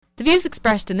The views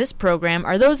expressed in this program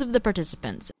are those of the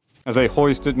participants. As they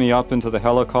hoisted me up into the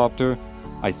helicopter,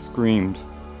 I screamed,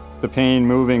 the pain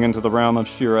moving into the realm of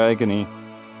sheer agony.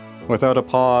 Without a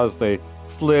pause, they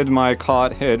slid my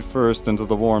cot head first into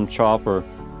the warm chopper,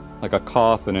 like a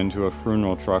coffin into a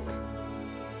funeral truck.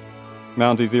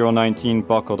 Mountie 019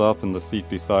 buckled up in the seat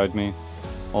beside me,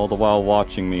 all the while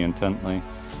watching me intently.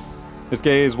 His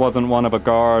gaze wasn't one of a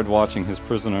guard watching his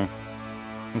prisoner.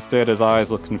 Instead, his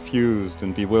eyes looked confused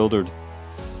and bewildered,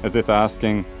 as if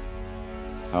asking,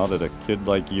 "How did a kid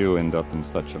like you end up in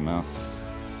such a mess?"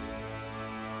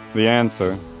 The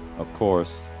answer, of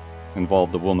course,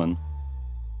 involved a woman.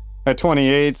 At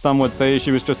 28, some would say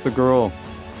she was just a girl,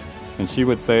 and she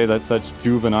would say that such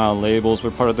juvenile labels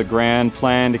were part of the grand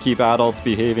plan to keep adults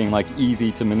behaving like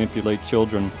easy-to-manipulate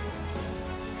children.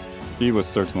 She was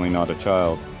certainly not a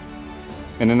child,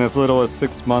 and in as little as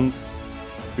 6 months,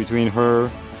 between her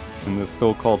and this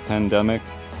so-called pandemic,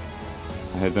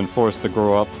 I had been forced to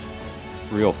grow up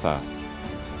real fast.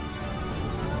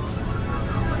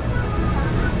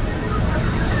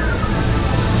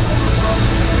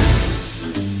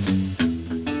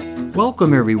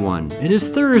 Welcome everyone. It is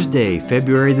Thursday,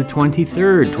 February the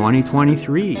 23rd,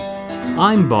 2023.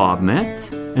 I'm Bob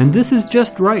Metz, and this is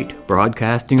Just Right,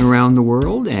 broadcasting around the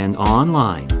world and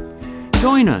online.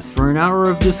 Join us for an hour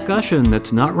of discussion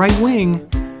that's not right-wing,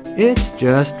 it's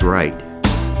just right.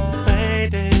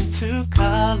 Fade into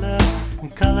color,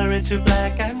 and color into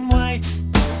black and white.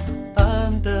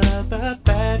 Under the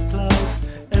bedclothes,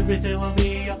 everything will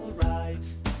be alright.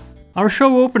 Our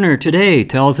show opener today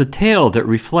tells a tale that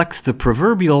reflects the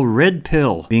proverbial red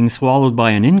pill being swallowed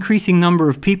by an increasing number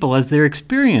of people as their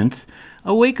experience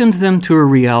awakens them to a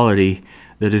reality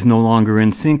that is no longer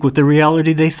in sync with the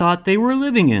reality they thought they were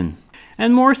living in.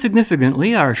 And more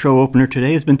significantly, our show opener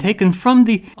today has been taken from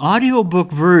the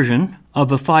audiobook version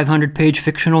of a 500-page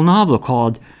fictional novel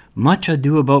called Much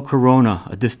Ado About Corona,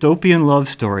 a dystopian love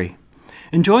story.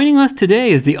 And joining us today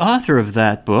is the author of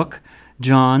that book,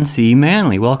 John C.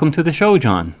 Manley. Welcome to the show,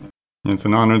 John. It's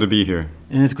an honor to be here.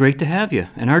 And it's great to have you.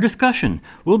 And our discussion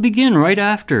will begin right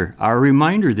after our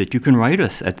reminder that you can write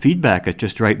us at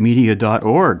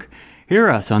feedback@justrightmedia.org. Hear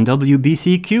us on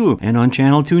WBCQ and on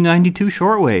Channel 292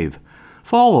 Shortwave.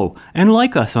 Follow and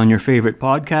like us on your favorite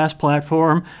podcast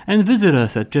platform and visit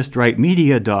us at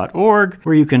justrightmedia.org,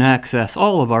 where you can access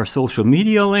all of our social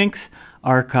media links,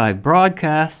 archive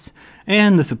broadcasts,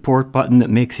 and the support button that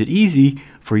makes it easy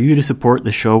for you to support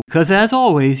the show, because as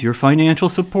always, your financial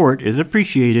support is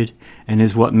appreciated and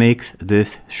is what makes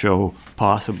this show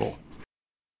possible.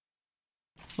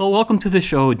 Well, welcome to the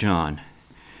show, John.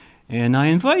 And I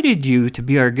invited you to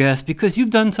be our guest because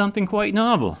you've done something quite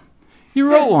novel. You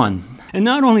wrote one. And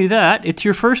not only that, it's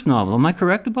your first novel. Am I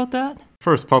correct about that?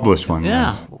 First published one, Yeah.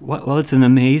 yes. Well, it's an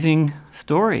amazing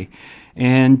story.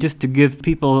 And just to give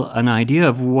people an idea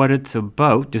of what it's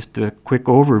about, just a quick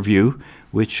overview,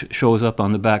 which shows up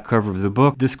on the back cover of the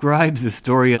book, describes the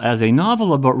story as a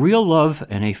novel about real love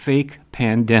and a fake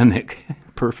pandemic.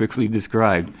 Perfectly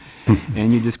described.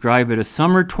 And you describe it as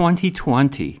summer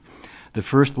 2020. The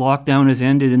first lockdown has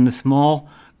ended in the small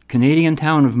Canadian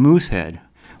town of Moosehead,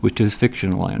 which is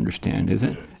fictional, I understand, is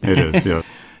it? It is, yeah.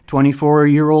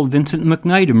 24-year-old Vincent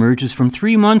McKnight emerges from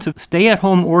 3 months of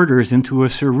stay-at-home orders into a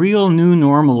surreal new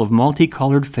normal of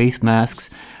multicolored face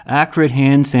masks, acrid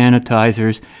hand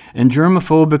sanitizers, and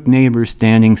germophobic neighbors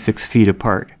standing 6 feet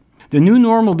apart. The new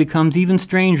normal becomes even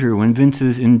stranger when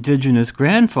Vince's indigenous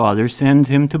grandfather sends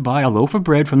him to buy a loaf of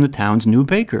bread from the town's new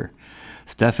baker.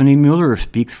 Stephanie Mueller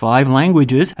speaks 5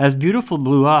 languages, has beautiful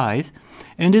blue eyes,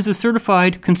 and is a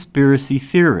certified conspiracy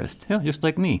theorist, just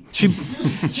like me.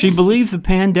 She believes the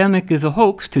pandemic is a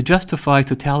hoax to justify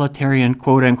totalitarian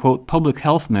quote-unquote public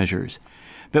health measures.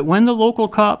 But when the local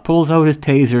cop pulls out his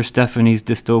taser, Stephanie's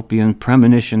dystopian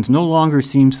premonitions no longer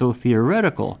seem so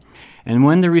theoretical. And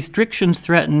when the restrictions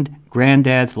threatened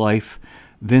Granddad's life,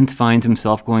 Vince finds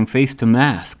himself going face to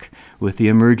mask with the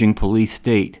emerging police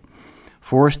state,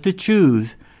 forced to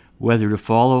choose whether to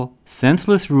follow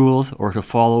senseless rules or to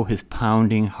follow his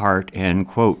pounding heart, end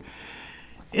quote.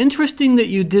 Interesting that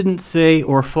you didn't say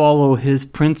or follow his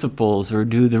principles or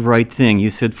do the right thing. You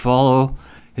said follow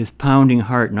his pounding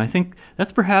heart. And I think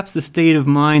that's perhaps the state of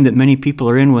mind that many people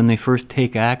are in when they first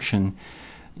take action,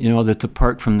 that's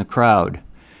apart from the crowd.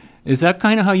 Is that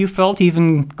kind of how you felt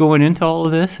even going into all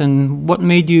of this? And what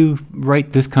made you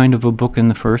write this kind of a book in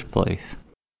the first place?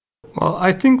 Well,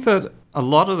 I think that a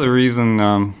lot of the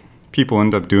reason people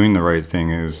end up doing the right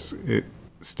thing is it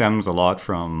stems a lot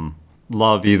from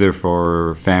love either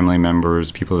for family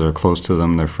members, people that are close to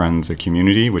them, their friends, their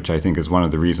community, which I think is one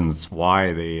of the reasons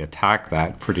why they attack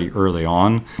that pretty early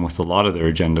on with a lot of their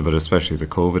agenda, but especially the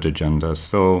COVID agenda.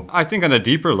 So I think on a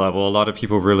deeper level, a lot of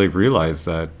people really realize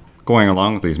that going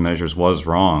along with these measures was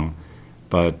wrong,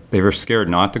 but they were scared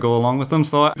not to go along with them.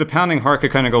 So the pounding heart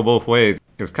could kind of go both ways.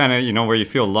 It was kind of, where you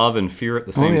feel love and fear at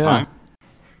the same time.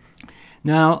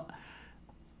 Now,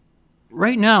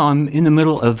 right now I'm in the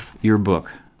middle of your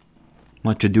book,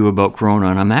 Much Ado About Corona,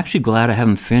 and I'm actually glad I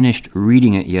haven't finished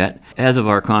reading it yet as of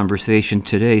our conversation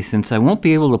today, since I won't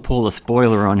be able to pull a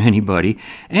spoiler on anybody,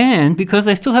 and because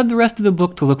I still have the rest of the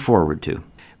book to look forward to.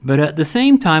 But at the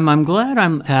same time, I'm glad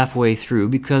I'm halfway through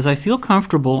because I feel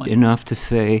comfortable enough to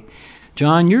say,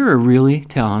 John, you're a really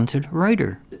talented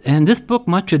writer. And this book,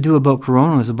 Much Ado About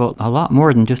Corona, is about a lot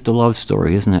more than just a love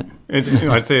story, isn't it?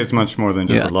 I'd say it's much more than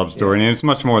just a love story, and it's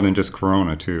much more than just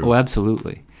Corona, too. Oh,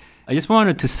 absolutely. I just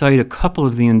wanted to cite a couple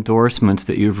of the endorsements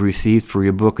that you've received for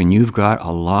your book, and you've got a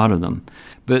lot of them.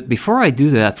 But before I do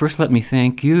that, first let me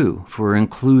thank you for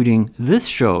including this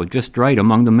show, Just Right,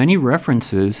 among the many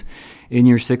references in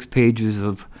your 6 pages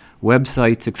of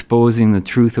websites exposing the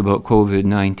truth about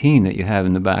COVID-19 that you have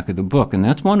in the back of the book. And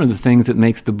that's one of the things that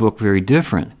makes the book very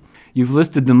different. You've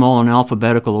listed them all in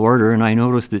alphabetical order, and I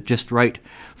noticed that Just Right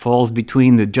falls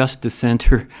between the Justice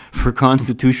Center for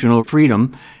Constitutional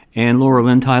Freedom and Laura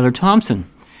Lynn Tyler Thompson.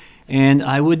 And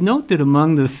I would note that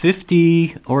among the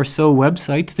 50 or so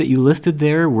websites that you listed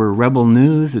there were Rebel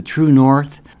News, The True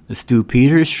North, The Stu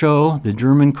Peters Show, the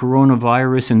German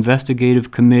Coronavirus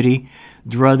Investigative Committee,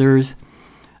 Druthers,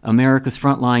 America's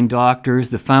Frontline Doctors,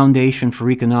 the Foundation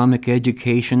for Economic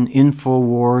Education,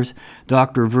 InfoWars,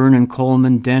 Dr. Vernon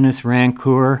Coleman, Dennis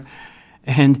Rancour.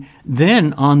 And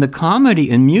then on the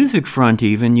comedy and music front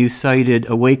even, you cited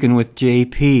Awaken with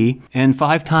JP and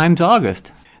 5 Times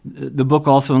August. The book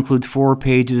also includes 4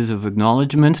 pages of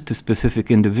acknowledgments to specific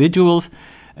individuals,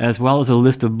 as well as a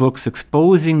list of books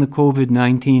exposing the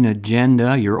COVID-19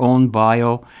 agenda, your own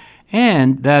bio,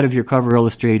 and that of your cover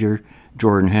illustrator,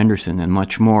 Jordan Henderson, and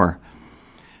much more.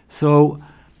 So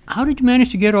how did you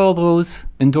manage to get all those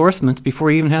endorsements before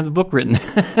you even have the book written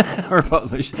or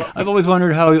published? I've always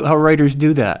wondered how writers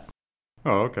do that.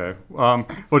 Oh, okay. Well,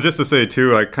 just to say,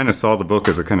 too, I kind of saw the book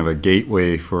as a kind of a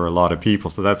gateway for a lot of people,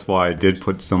 so that's why I did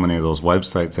put so many of those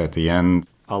websites at the end.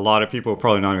 A lot of people are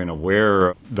probably not even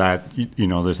aware that,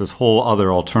 there's this whole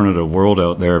other alternative world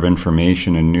out there of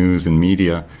information and news and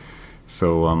media.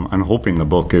 So I'm hoping the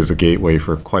book is a gateway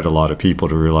for quite a lot of people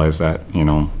to realize that,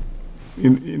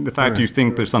 in the fact you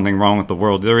think there's something wrong with the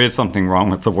world, there is something wrong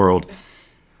with the world.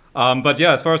 But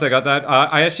yeah, as far as I got that,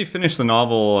 I actually finished the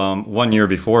novel 1 year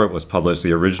before it was published,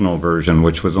 the original version,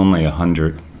 which was only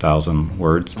 100,000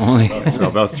 words. So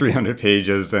about 300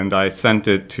 pages, and I sent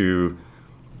it to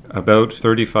about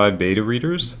 35 beta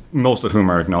readers, most of whom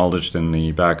are acknowledged in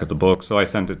the back of the book. So I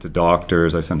sent it to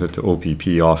doctors, I sent it to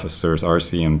OPP officers,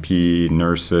 RCMP,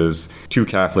 nurses, 2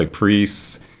 Catholic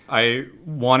priests. I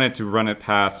wanted to run it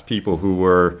past people who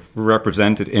were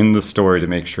represented in the story to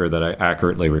make sure that I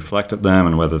accurately reflected them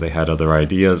and whether they had other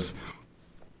ideas.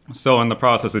 So in the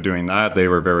process of doing that, they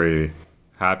were very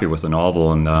happy with the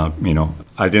novel, and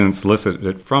I didn't solicit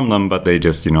it from them, but they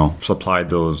just supplied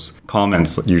those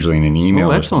comments usually in an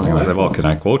email or something. I said, well, can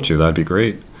I quote you? That'd be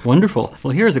great. Wonderful.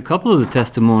 Well, here's a couple of the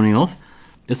testimonials.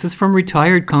 This is from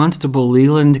retired Constable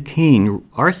Leland Keene,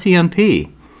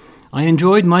 RCMP. I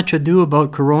enjoyed Much Ado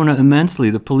About Corona immensely.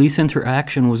 The police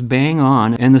interaction was bang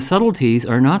on, and the subtleties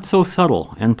are not so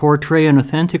subtle and portray an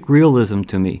authentic realism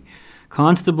to me.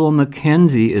 Constable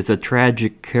Mackenzie is a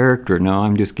tragic character. Now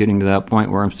I'm just getting to that point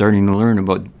where I'm starting to learn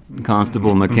about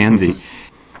Constable Mackenzie.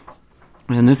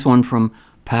 And this one from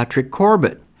Patrick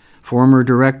Corbett, former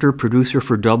director, producer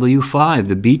for W5,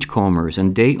 The Beachcombers,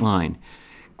 and Dateline.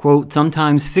 Quote,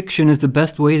 sometimes fiction is the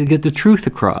best way to get the truth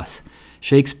across.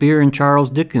 Shakespeare and Charles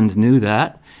Dickens knew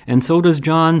that, and so does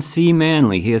John C.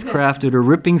 Manley. He has crafted a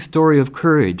ripping story of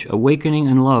courage, awakening,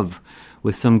 and love,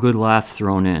 with some good laughs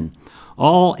thrown in.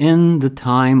 All in the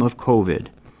time of COVID.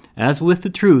 As with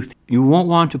the truth, you won't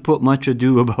want to put Much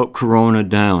Ado About Corona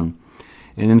down.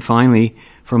 And then finally,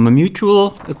 from a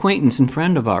mutual acquaintance and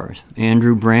friend of ours,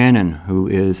 Andrew Brannon, who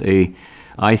is a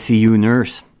ICU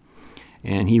nurse.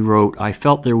 And he wrote, I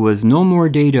felt there was no more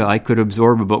data I could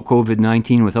absorb about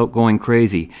COVID-19 without going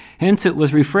crazy. Hence, it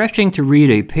was refreshing to read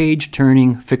a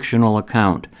page-turning fictional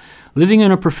account. Living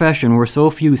in a profession where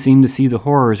so few seem to see the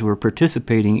horrors we're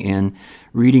participating in,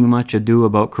 reading Much Ado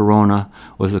About Corona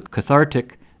was a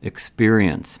cathartic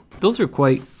experience. Those are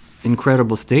quite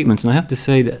incredible statements, and I have to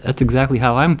say that that's exactly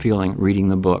how I'm feeling reading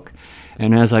the book.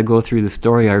 And as I go through the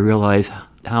story, I realize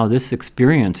how this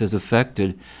experience has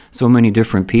affected so many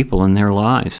different people in their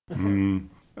lives.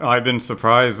 I've been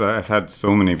surprised that I've had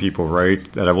so many people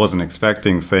write that I wasn't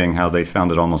expecting, saying how they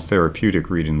found it almost therapeutic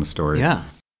reading the story. Yeah.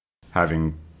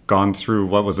 Having gone through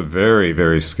what was a very,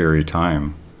 very scary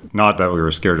time. Not that we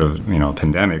were scared of, a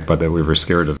pandemic, but that we were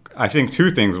scared of, I think,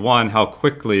 two things. One, how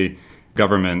quickly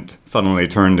government suddenly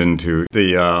turned into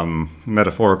the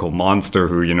metaphorical monster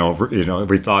who,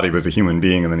 we thought he was a human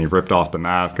being, and then he ripped off the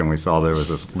mask and we saw there was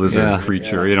this lizard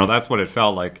creature. Yeah. That's what it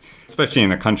felt like, especially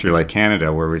in a country like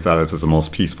Canada, where we thought this was the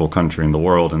most peaceful country in the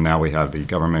world, and now we have the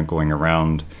government going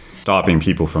around stopping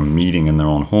people from meeting in their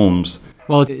own homes.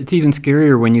 Well, it's even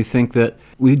scarier when you think that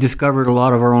we discovered a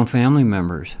lot of our own family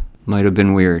members. Might have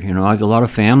been weird. A lot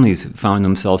of families found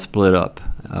themselves split up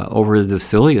over the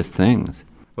silliest things.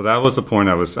 Well, that was the point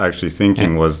I was actually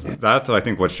thinking, that's I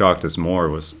think what shocked us more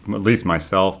was, at least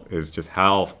myself, is just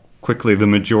how quickly the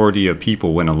majority of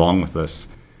people went along with this.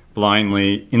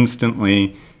 Blindly,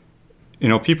 instantly.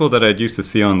 People that I'd used to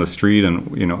see on the street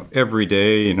and, every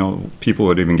day, people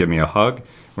would even give me a hug.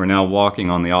 We're now walking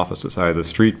on the opposite side of the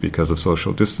street because of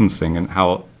social distancing, and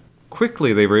how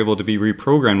quickly they were able to be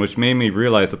reprogrammed, which made me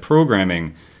realize the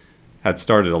programming had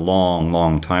started a long,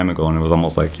 long time ago, and it was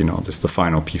almost like, just the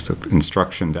final piece of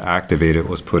instruction to activate it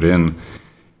was put in.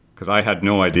 Because I had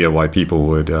no idea why people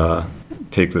would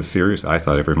take this serious. I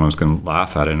thought everyone was going to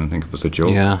laugh at it and think it was a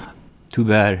joke. Yeah, too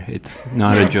bad. It's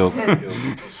not a joke.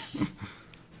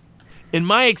 In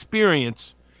my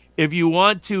experience, if you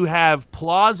want to have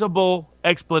plausible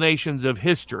explanations of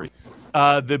history,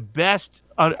 the best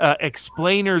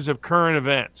explainers of current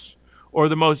events, or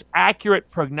the most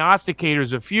accurate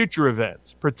prognosticators of future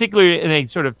events, particularly in a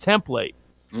sort of template,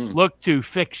 look to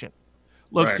fiction,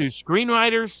 look to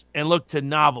screenwriters, and look to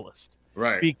novelists.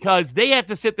 Right. Because they have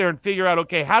to sit there and figure out,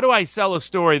 okay, how do I sell a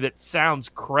story that sounds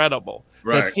credible,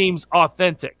 that seems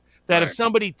authentic, that if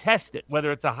somebody tests it,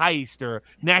 whether it's a heist or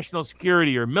national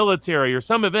security or military or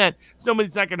some event,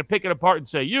 somebody's not going to pick it apart and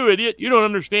say, you idiot, you don't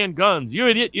understand guns. You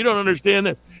idiot, you don't understand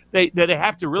this. They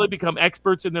have to really become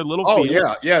experts in their little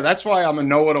field. Yeah. That's why I'm a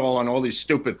know-it-all on all these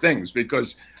stupid things,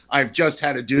 because I've just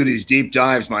had to do these deep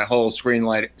dives my whole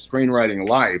screenwriting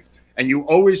life. And you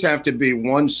always have to be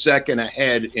 1 second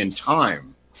ahead in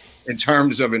time in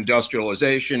terms of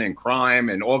industrialization and crime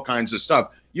and all kinds of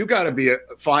stuff. You got to be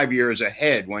 5 years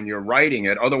ahead when you're writing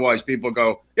it. Otherwise, people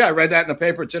go, yeah, I read that in the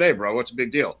paper today, bro. What's a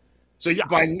big deal? So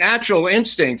by natural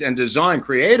instinct and design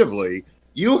creatively,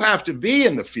 you have to be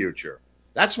in the future.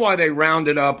 That's why they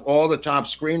rounded up all the top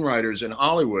screenwriters in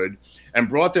Hollywood and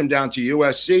brought them down to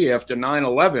USC after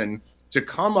 9/11 to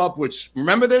come up with,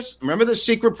 remember this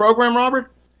secret program,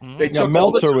 Robert?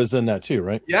 Meltzer was in that too,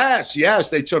 right? Yes.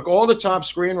 They took all the top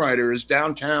screenwriters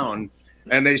downtown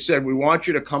and they said, we want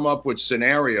you to come up with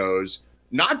scenarios,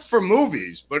 not for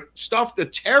movies, but stuff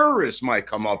that terrorists might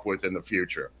come up with in the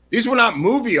future. These were not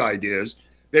movie ideas.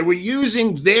 They were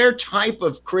using their type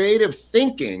of creative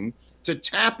thinking to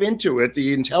tap into it,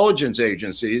 the intelligence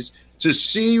agencies, to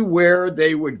see where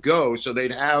they would go. So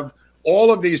they'd have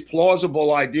all of these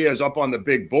plausible ideas up on the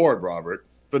big board, Robert,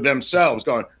 for themselves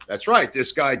going, that's right.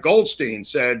 This guy Goldstein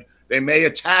said they may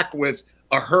attack with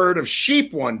a herd of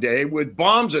sheep one day with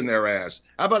bombs in their ass.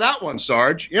 How about that one,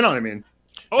 Sarge? You know what I mean?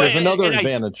 There's another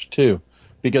advantage too,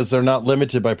 because they're not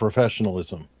limited by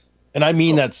professionalism. And I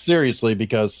mean that seriously,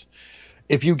 because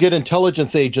if you get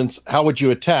intelligence agents, how would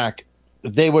you attack?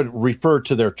 They would refer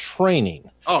to their training.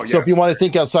 Oh, yeah. So if you want to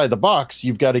think outside the box,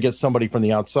 you've got to get somebody from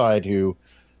the outside who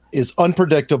is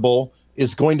unpredictable,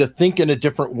 is going to think in a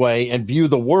different way and view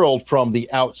the world from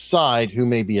the outside who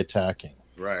may be attacking.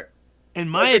 Right. And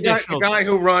my the guy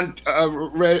who wrote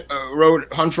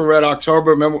Hunt for Red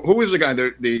October, remember, who was the guy?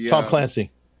 Tom Clancy.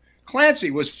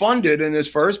 Clancy was funded in his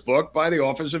first book by the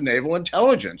Office of Naval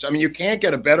Intelligence. I mean, you can't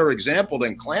get a better example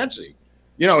than Clancy.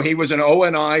 He was an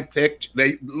ONI picked.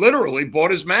 They literally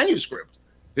bought his manuscript,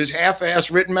 his half-assed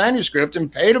written manuscript,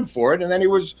 and paid him for it. And then he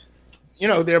was,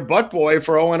 their butt boy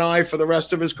for ONI for the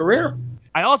rest of his career.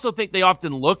 I also think they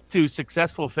often look to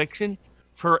successful fiction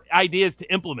for ideas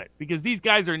to implement, because these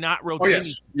guys are not real. Oh,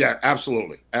 yes. Yeah,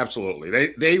 absolutely.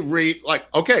 They read, like,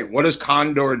 okay, what is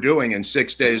Condor doing in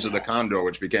 6 Days of the Condor,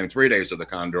 which became 3 Days of the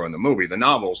Condor in the movie? The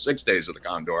novel 6 Days of the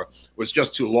Condor was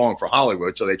just too long for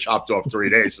Hollywood, so they chopped off 3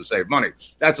 days to save money.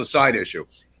 That's a side issue.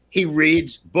 He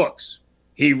reads books.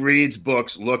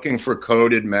 Looking for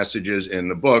coded messages in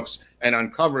the books, and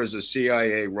uncovers a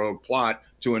CIA rogue plot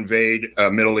to invade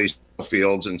Middle East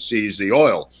fields and seize the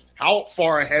oil. How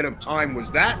far ahead of time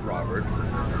was that, Robert?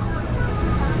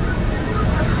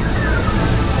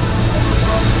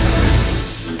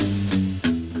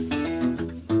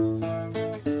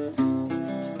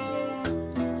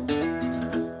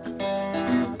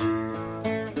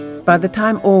 By the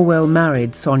time Orwell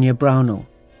married Sonia Brownell,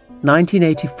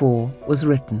 1984 was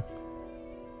written,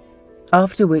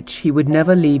 after which he would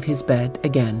never leave his bed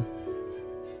again.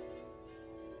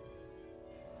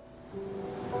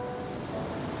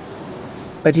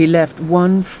 But he left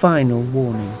one final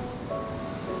warning.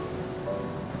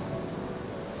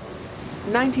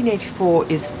 1984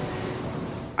 is,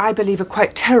 I believe, a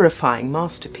quite terrifying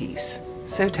masterpiece.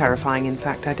 So terrifying, in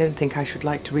fact, I don't think I should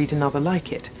like to read another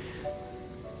like it.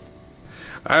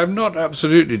 I am not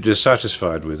absolutely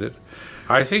dissatisfied with it.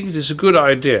 I think it is a good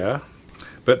idea,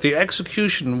 but the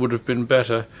execution would have been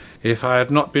better if I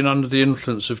had not been under the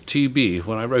influence of TB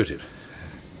when I wrote it.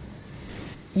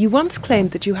 You once claimed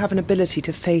that you have an ability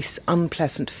to face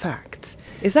unpleasant facts.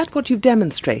 Is that what you've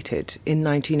demonstrated in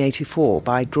 1984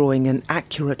 by drawing an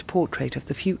accurate portrait of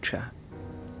the future?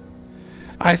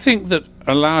 I think that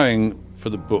allowing for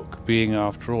the book being,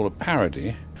 after all, a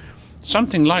parody,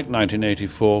 something like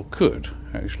 1984 could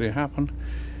actually happen.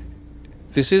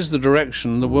 This is the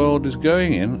direction the world is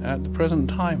going in at the present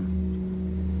time.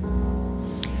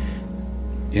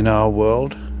 In our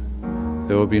world,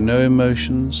 there will be no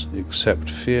emotions except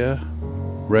fear,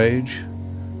 rage,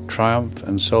 triumph,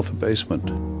 and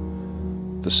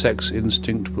self-abasement. The sex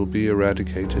instinct will be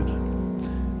eradicated.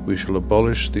 We shall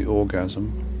abolish the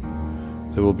orgasm.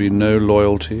 There will be no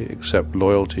loyalty except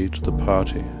loyalty to the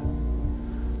party.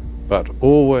 But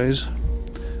always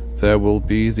there will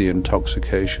be the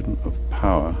intoxication of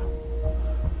power.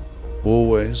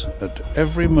 Always, at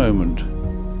every moment,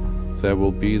 there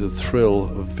will be the thrill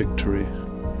of victory,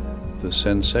 the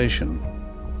sensation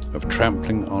of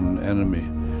trampling on an enemy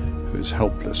who is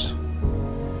helpless.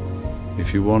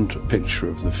 If you want a picture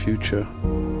of the future,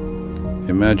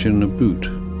 imagine a boot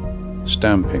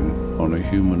stamping on a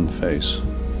human face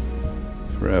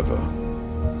forever.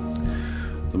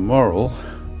 The moral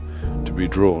to be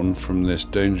drawn from this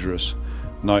dangerous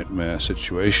nightmare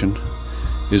situation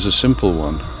is a simple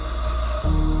one.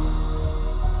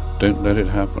 Don't let it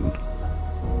happen.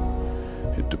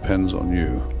 It depends on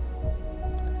you.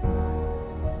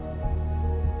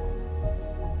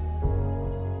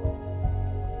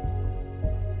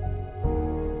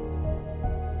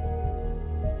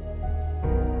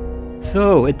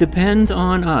 So, it depends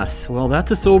on us. Well,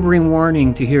 that's a sobering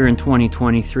warning to hear in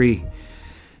 2023.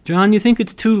 John, you think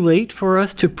it's too late for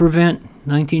us to prevent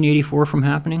 1984 from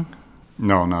happening?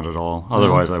 No, not at all.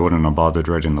 Otherwise, I wouldn't have bothered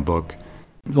writing the book.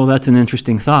 Well, that's an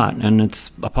interesting thought, and it's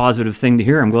a positive thing to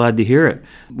hear. I'm glad to hear it.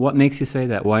 What makes you say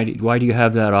that? Why do you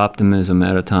have that optimism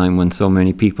at a time when so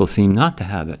many people seem not to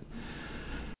have it?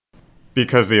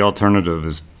 Because the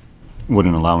alternative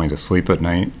wouldn't allow me to sleep at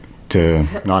night, to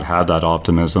not have that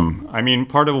optimism. I mean,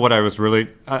 part of what I was really,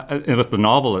 with the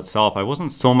novel itself, I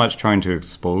wasn't so much trying to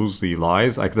expose the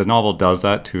lies. Like, the novel does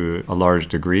that to a large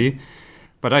degree.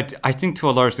 But I think to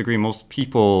a large degree, most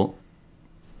people,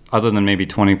 other than maybe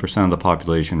 20% of the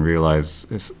population, realize,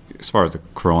 as far as the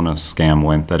Corona scam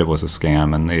went, that it was a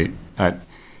scam. And they, at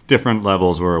different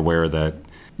levels, were aware that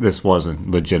this wasn't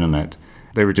legitimate.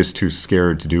 They were just too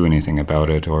scared to do anything about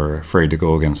it or afraid to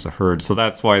go against the herd. So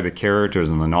that's why the characters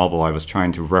in the novel, I was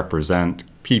trying to represent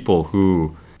people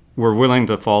who were willing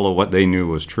to follow what they knew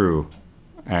was true.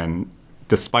 And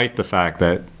despite the fact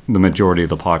that the majority of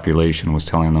the population was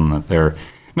telling them that they're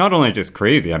not only just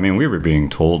crazy, I mean, we were being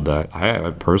told that,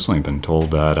 I've personally been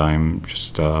told that I'm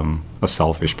just a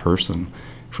selfish person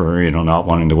for, not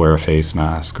wanting to wear a face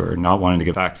mask or not wanting to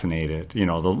get vaccinated. The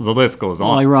list goes on.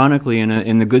 Well, ironically,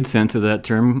 in the good sense of that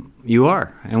term, you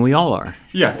are, and we all are.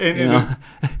 Yeah.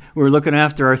 We're looking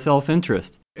after our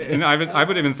self-interest. And I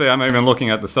would even say I'm even looking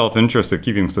at the self-interest of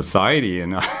keeping society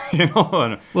in,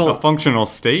 a functional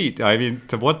state. I mean,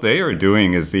 to what they are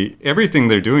doing is everything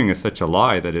they're doing is such a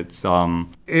lie that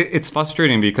it's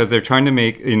frustrating because they're trying to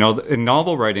make, in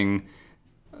novel writing,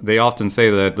 they often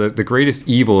say that the greatest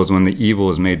evil is when the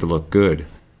evil is made to look good.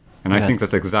 And yes. I think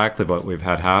that's exactly what we've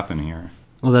had happen here.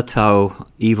 Well, that's how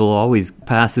evil always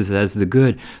passes as the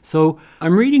good. So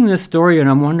I'm reading this story and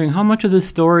I'm wondering how much of this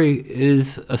story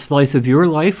is a slice of your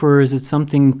life, or is it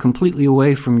something completely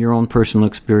away from your own personal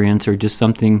experience, or just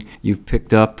something you've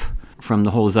picked up from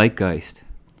the whole zeitgeist?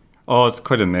 Oh, it's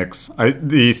quite a mix.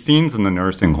 The scenes in the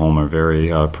nursing home are very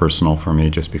personal for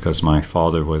me, just because my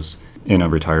father was in a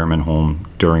retirement home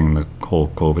during the whole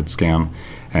COVID scam,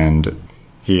 and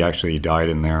he actually died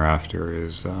in there after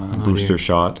his booster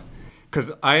shot.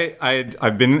 Because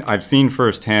I've seen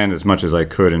firsthand, as much as I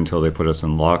could until they put us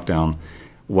in lockdown,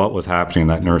 what was happening in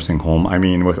that nursing home. I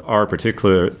mean, with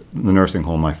the nursing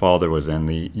home my father was in,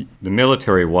 the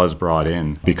military was brought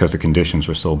in because the conditions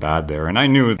were so bad there, and I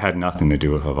knew it had nothing to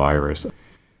do with a virus.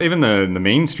 Even the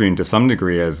mainstream, to some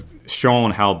degree, has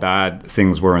shown how bad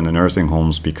things were in the nursing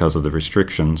homes because of the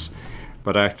restrictions.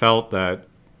 But I felt that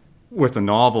with the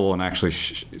novel, and actually,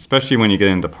 especially when you get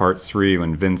into part 3,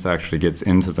 when Vince actually gets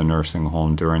into the nursing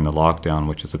home during the lockdown,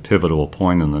 which is a pivotal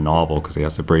point in the novel because he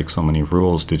has to break so many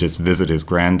rules to just visit his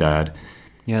granddad.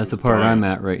 Yeah, that's the part I'm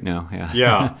at right now. Yeah.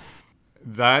 Yeah.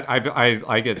 That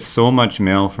I get so much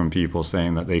mail from people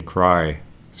saying that they cry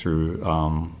through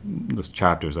the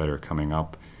chapters that are coming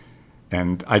up.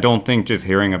 And I don't think just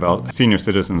hearing about senior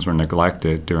citizens were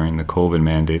neglected during the COVID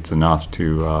mandates enough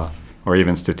to, or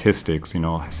even statistics,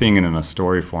 seeing it in a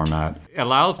story format, it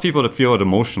allows people to feel it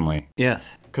emotionally.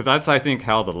 Yes. Because that's, I think,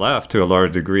 how the left, to a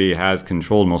large degree, has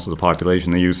controlled most of the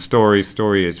population. They use story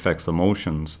affects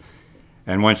emotions.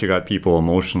 And once you got people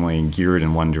emotionally geared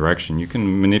in one direction, you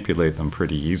can manipulate them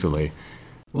pretty easily.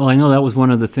 Well, I know that was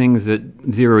one of the things that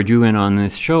zeroed you in on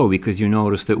this show, because you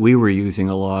noticed that we were using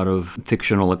a lot of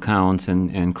fictional accounts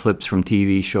and clips from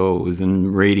TV shows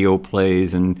and radio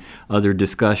plays and other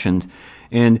discussions.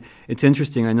 And it's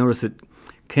interesting, I noticed that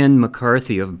Ken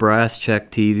McCarthy of Brass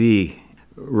Check TV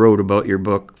wrote about your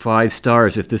book, 5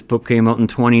 stars. If this book came out in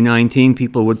 2019,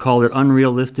 people would call it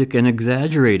unrealistic and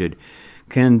exaggerated.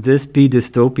 Can this be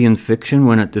dystopian fiction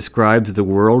when it describes the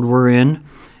world we're in?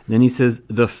 Then he says,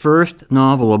 the first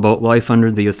novel about life under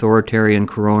the authoritarian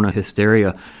corona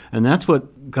hysteria. And that's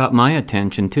what got my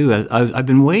attention, too. I've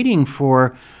been waiting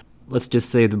for, let's just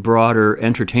say, the broader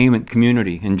entertainment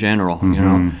community in general,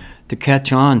 to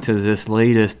catch on to this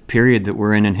latest period that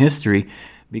we're in history.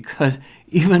 Because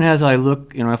even as I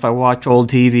look, if I watch old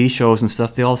TV shows and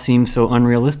stuff, they all seem so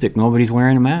unrealistic. Nobody's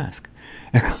wearing a mask.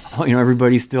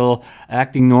 Everybody's still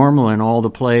acting normal in all the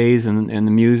plays and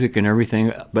the music and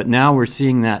everything. But now we're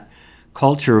seeing that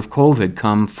culture of COVID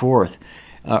come forth.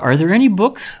 Are there any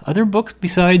other books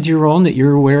besides your own that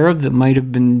you're aware of that might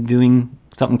have been doing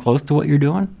something close to what you're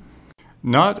doing?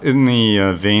 Not in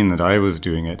the vein that I was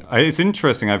doing it. It's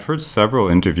interesting. I've heard several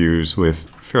interviews with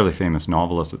fairly famous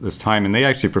novelists at this time, and they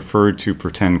actually preferred to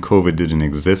pretend COVID didn't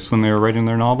exist when they were writing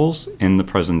their novels in the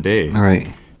present day. All right.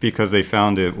 Because they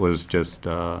found it was just,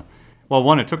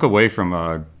 one, it took away from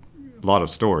a lot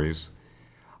of stories.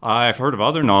 I've heard of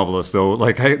other novelists, though,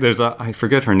 like I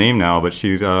forget her name now, but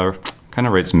she's kind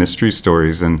of writes mystery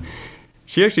stories, and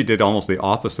she actually did almost the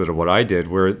opposite of what I did,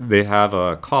 where they have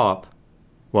a cop,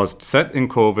 it's set in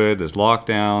COVID, there's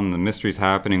lockdown, the mystery's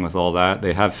happening with all that,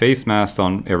 they have face masks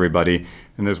on everybody,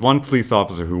 and there's one police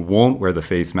officer who won't wear the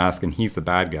face mask, and he's the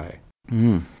bad guy.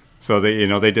 Mm. So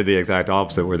they did the exact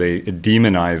opposite, where they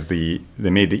demonized they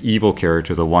made the evil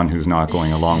character the one who's not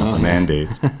going along with the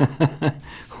mandates.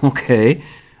 Okay.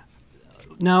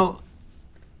 Now,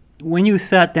 when you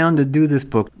sat down to do this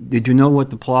book, did you know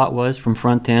what the plot was from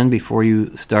front to end before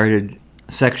you started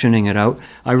sectioning it out?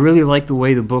 I really like the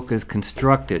way the book is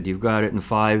constructed. You've got it in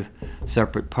 5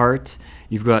 separate parts.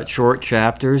 You've got short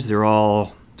chapters. They're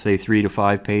all, say, 3 to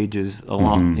 5 pages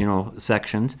along,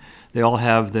 sections. They all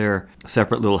have their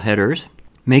separate little headers,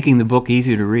 making the book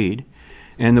easy to read.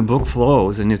 And the book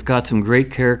flows, and it's got some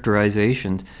great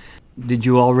characterizations. Did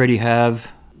you already have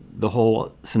the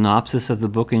whole synopsis of the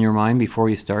book in your mind before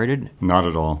you started? Not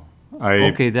at all.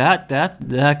 Okay,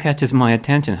 that catches my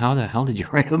attention. How the hell did you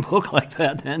write a book like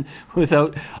that then,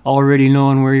 without already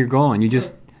knowing where you're going? You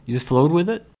just flowed with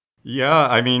it? Yeah,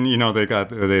 I mean, they got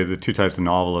the 2 types of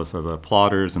novelists, the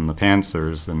plotters and the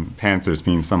pantsers. And pantsers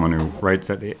means someone who writes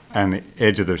on the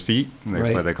edge of their seat. And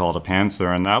that's why they call it a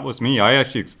pantser. And that was me. I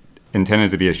actually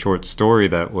intended to be a short story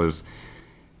that was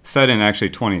set in actually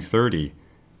 2030.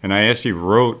 And I actually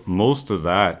wrote most of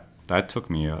that. That took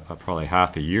me probably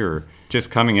half a year. Just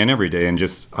coming in every day and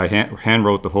I hand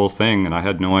wrote the whole thing. And I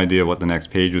had no idea what the next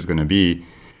page was going to be.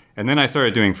 And then I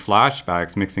started doing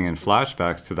flashbacks, mixing in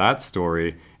flashbacks to that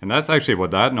story. And that's actually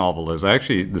what that novel is.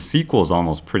 Actually, the sequel is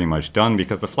almost pretty much done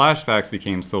because the flashbacks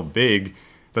became so big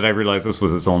that I realized this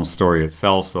was its own story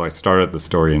itself. So I started the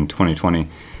story in 2020.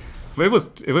 But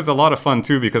it was a lot of fun,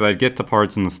 too, because I'd get to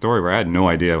parts in the story where I had no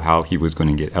idea how he was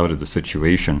going to get out of the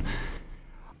situation.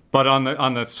 But on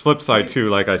the flip side, too,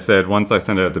 like I said, once I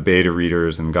sent it out to beta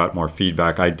readers and got more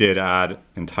feedback, I did add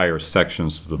entire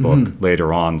sections to the book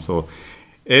later on. So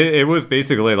it was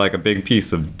basically like a big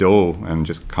piece of dough and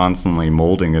just constantly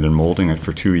molding it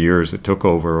for 2 years. It took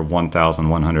over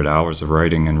 1,100 hours of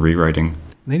writing and rewriting.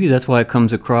 Maybe that's why it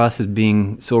comes across as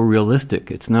being so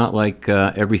realistic. It's not like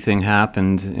everything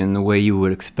happens in the way you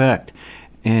would expect.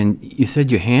 And you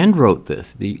said you hand wrote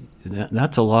this.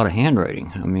 That's a lot of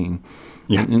handwriting. I mean,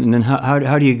 yeah. And then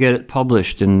how do you get it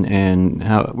published? And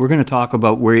how we're going to talk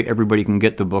about where everybody can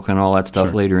get the book and all that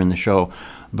stuff later in the show.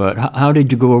 But how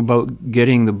did you go about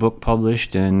getting the book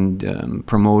published and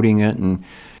promoting it? And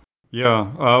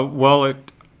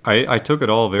I took it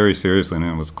all very seriously, and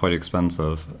it was quite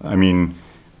expensive. I mean,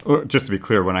 just to be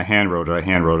clear, when I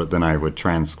handwrote it, then I would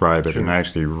transcribe it, and I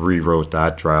actually rewrote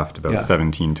that draft about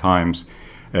 17 times.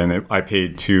 And I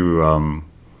paid 2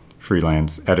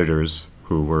 freelance editors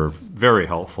who were very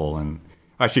helpful, and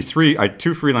actually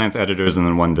 2 freelance editors and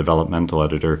then 1 developmental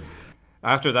editor.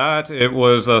 After that, it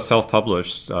was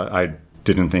self-published. I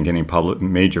didn't think any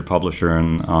major publisher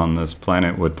on this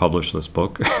planet would publish this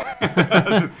book.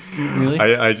 Really?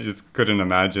 I just couldn't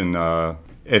imagine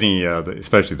any,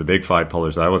 especially the big 5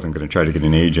 publishers. I wasn't going to try to get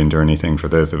an agent or anything for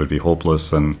this. It would be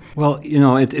hopeless. And well,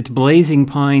 it's Blazing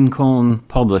Pine Cone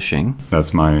Publishing.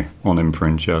 That's my own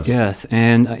imprint, yes. Yes,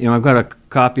 and I've got a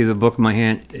copy of the book in my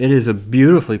hand. It is a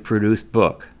beautifully produced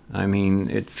book. I mean,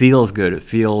 it feels good.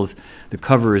 The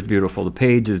cover is beautiful.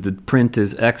 The print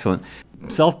is excellent.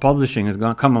 Self-publishing has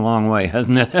come a long way,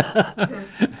 hasn't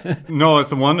it? No,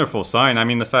 it's a wonderful sign. I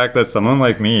mean, the fact that someone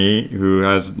like me, who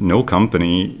has no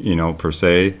company, per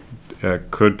se,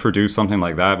 could produce something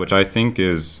like that, which I think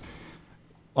is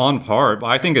on par.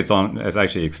 I think it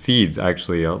actually exceeds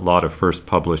a lot of first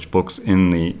published books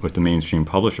with the mainstream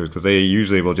publishers, because they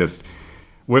usually will just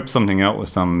whip something out with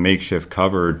some makeshift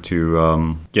cover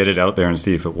to get it out there and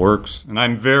see if it works. And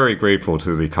I'm very grateful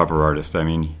to the cover artist. I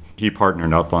mean, he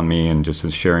partnered up on me and just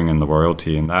is sharing in the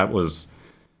royalty, and that was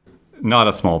not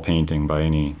a small painting by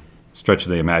any stretch of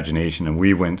the imagination. And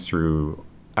we went through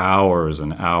hours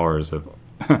and hours of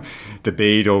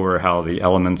debate over how the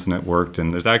elements in it worked.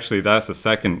 And that's the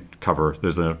second cover.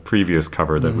 There's a previous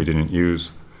cover that we didn't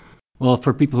use. Well,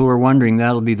 for people who are wondering,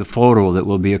 that'll be the photo that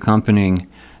will be accompanying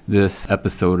this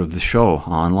episode of the show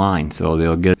online, so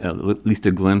they'll get at least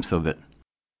a glimpse of it.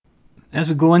 As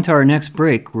we go into our next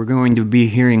break, we're going to be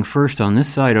hearing first on this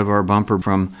side of our bumper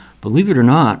from, believe it or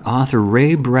not, author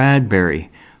Ray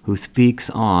Bradbury, who speaks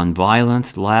on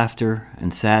violence, laughter,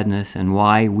 and sadness, and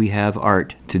why we have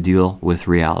art to deal with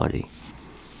reality.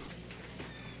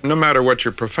 No matter what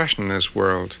your profession in this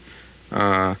world,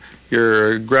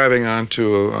 you're grabbing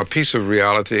onto a piece of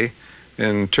reality,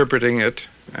 interpreting it,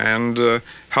 and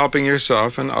helping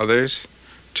yourself and others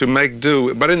to make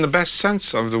do, but in the best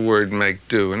sense of the word make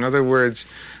do. In other words,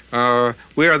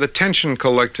 we are the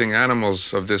tension-collecting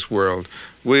animals of this world.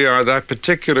 We are that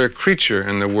particular creature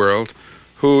in the world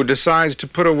who decides to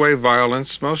put away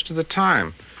violence most of the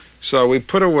time. So we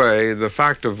put away the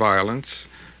fact of violence,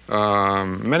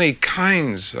 many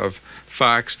kinds of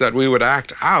facts that we would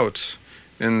act out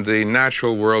in the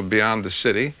natural world beyond the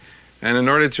city. And in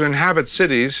order to inhabit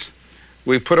cities,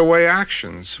 we put away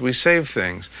actions. We save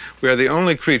things. We are the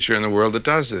only creature in the world that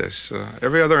does this.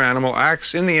 Every other animal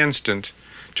acts in the instant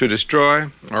to destroy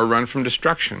or run from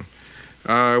destruction.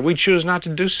 We choose not to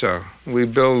do so. We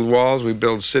build walls, we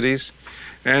build cities.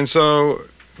 And so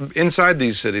inside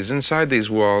these cities, inside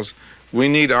these walls, we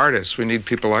need artists. We need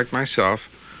people like myself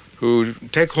who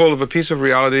take hold of a piece of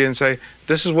reality and say,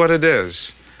 this is what it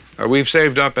is. We've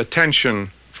saved up attention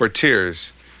for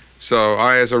tears. So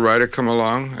I, as a writer, come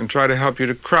along and try to help you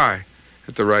to cry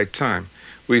at the right time.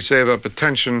 We save up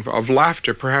attention of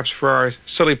laughter, perhaps for our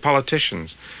silly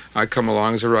politicians. I come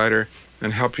along as a writer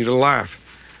and help you to laugh.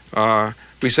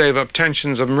 We save up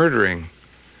tensions of murdering.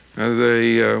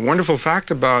 The wonderful fact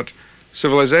about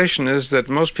civilization is that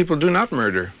most people do not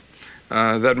murder,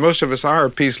 that most of us are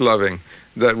peace-loving,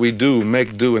 that we do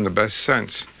make do in the best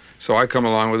sense. So I come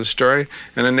along with a story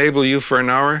and enable you for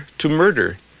an hour to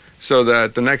murder, so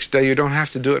that the next day you don't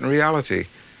have to do it in reality.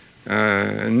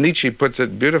 Nietzsche puts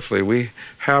it beautifully. We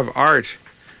have art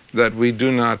that we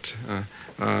do not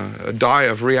die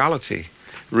of reality.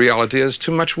 Reality is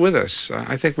too much with us.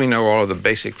 I think we know all of the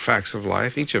basic facts of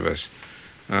life, each of us.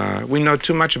 We know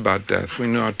too much about death. We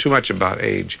know too much about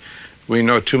age. We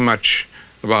know too much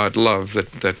about love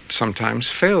that sometimes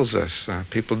fails us.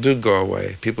 People do go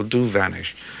away. People do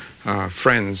vanish.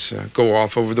 Friends go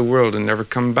off over the world and never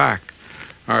come back.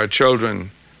 Our children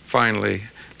finally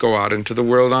go out into the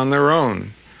world on their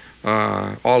own.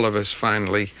 All of us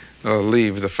finally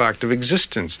leave the fact of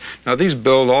existence. Now, these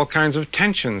build all kinds of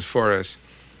tensions for us.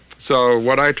 So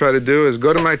what I try to do is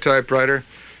go to my typewriter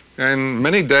and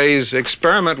many days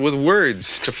experiment with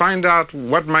words to find out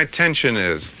what my tension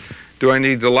is. Do I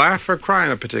need to laugh or cry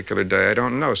on a particular day? I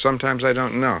don't know. Sometimes I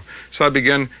don't know. So I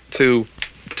begin to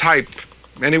type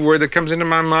any word that comes into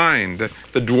my mind.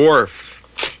 The dwarf,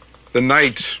 the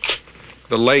night,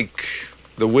 the lake,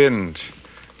 the wind,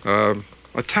 a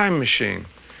time machine.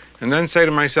 And then say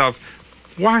to myself,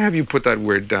 why have you put that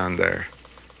word down there?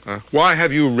 Why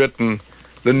have you written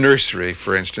the nursery,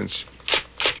 for instance?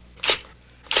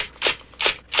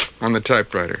 on the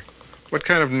typewriter. What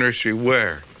kind of nursery?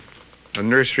 Where? A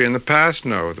nursery in the past?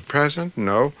 No. The present?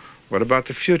 No. What about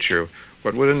the future?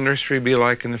 What would a nursery be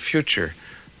like in the future?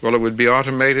 Well, it would be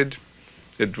automated.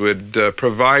 It would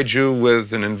provide you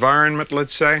with an environment,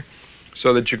 let's say,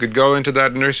 so that you could go into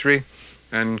that nursery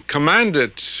and command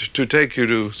it to take you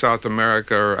to South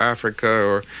America or Africa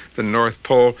or the North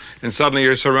Pole, and suddenly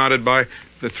you're surrounded by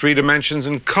the 3 dimensions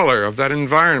and color of that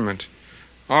environment.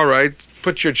 All right,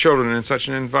 put your children in such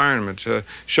an environment.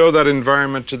 Show that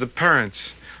environment to the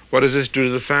parents. What does this do to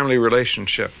the family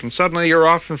relationship? And suddenly you're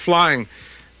off and flying,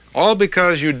 all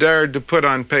because you dared to put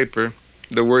on paper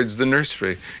the words "the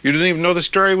nursery." You didn't even know the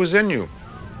story was in you,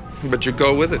 but you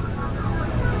go with it.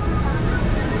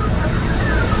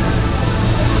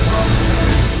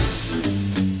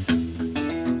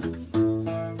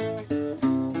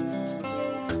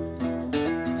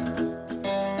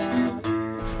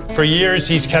 For years,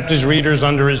 he's kept his readers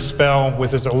under his spell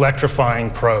with his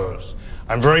electrifying prose.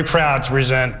 I'm very proud to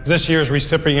present this year's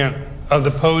recipient of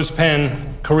the Pose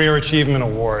Pen Career Achievement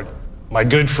Award, my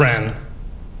good friend,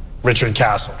 Richard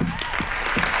Castle.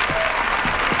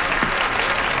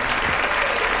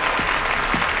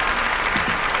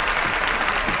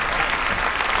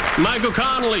 Michael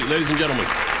Connelly, ladies and gentlemen.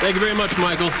 Thank you very much,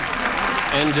 Michael.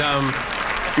 And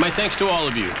my thanks to all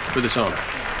of you for this honor.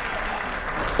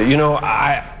 You know,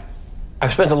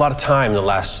 I've spent a lot of time the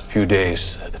last few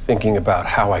days thinking about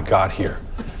how I got here.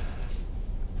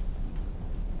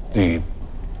 The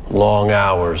long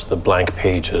hours, the blank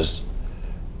pages.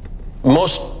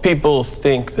 Most people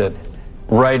think that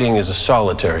writing is a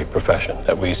solitary profession,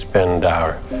 that we spend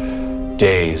our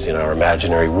days in our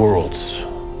imaginary worlds,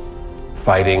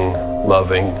 fighting,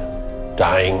 loving,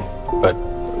 dying, but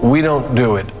we don't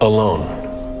do it alone.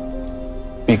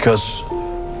 Because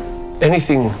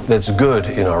anything that's good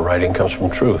in our writing comes from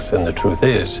truth, and the truth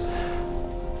is,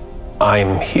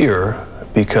 I'm here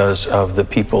because of the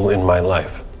people in my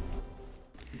life.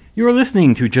 You're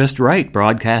listening to Just Right,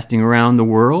 broadcasting around the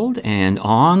world and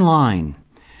online.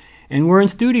 And we're in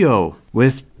studio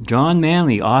with John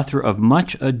Manley, author of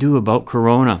Much Ado About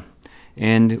Corona.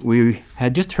 And we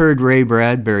had just heard Ray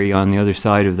Bradbury on the other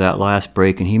side of that last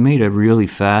break, and he made a really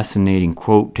fascinating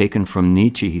quote taken from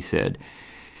Nietzsche. He said,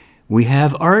 "We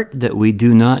have art that we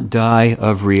do not die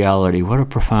of reality." What a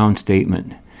profound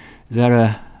statement. Is that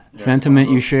a sentiment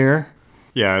you share?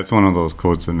 Yeah, it's one of those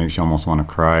quotes that makes you almost want to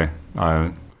cry.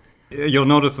 You'll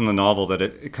notice in the novel that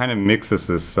it kind of mixes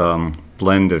this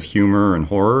blend of humor and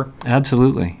horror.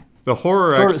 Absolutely. The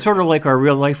horror... Sort of like our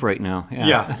real life right now.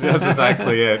 Yeah, that's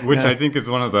exactly it, which I think is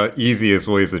one of the easiest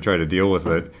ways to try to deal with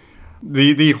it.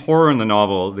 The horror in the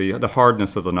novel, the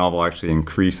hardness of the novel actually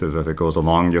increases as it goes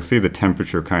along. You'll see the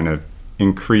temperature kind of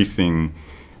increasing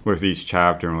with each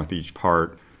chapter and with each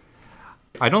part.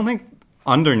 I don't think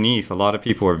underneath a lot of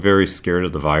people are very scared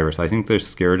of the virus. I think they're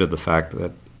scared of the fact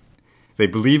that they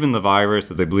believe in the virus,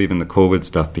 that they believe in the COVID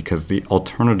stuff, because the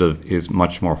alternative is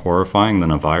much more horrifying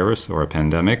than a virus or a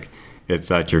pandemic. It's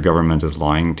that your government is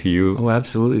lying to you. Oh,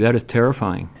 absolutely. That is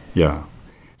terrifying. Yeah.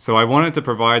 So I wanted to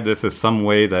provide this as some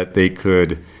way that they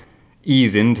could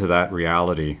ease into that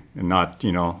reality and not,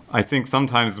 I think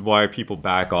sometimes why people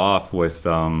back off with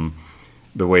the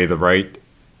way the right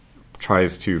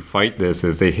tries to fight this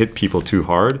is they hit people too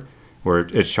hard, where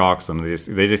it shocks them.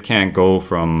 They just can't go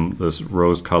from this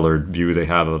rose-colored view they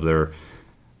have of their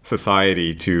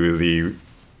society to the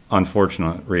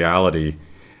unfortunate reality.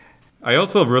 I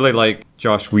also really like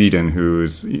Joss Whedon,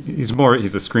 he's a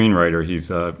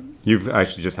screenwriter. You've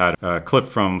actually just had a clip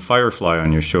from Firefly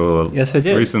on your show. Yes, I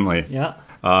did. Recently. Yeah.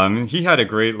 He had a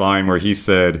great line where he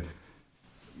said,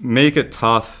 "Make it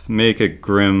tough, make it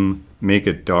grim, make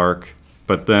it dark,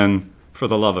 but then, for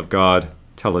the love of God,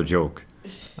 tell a joke."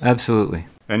 Absolutely.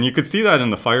 And you could see that in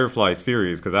the Firefly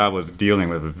series, because that was dealing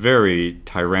with a very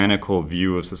tyrannical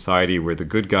view of society where the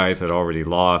good guys had already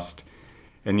lost.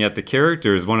 And yet the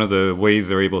characters, one of the ways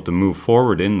they're able to move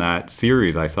forward in that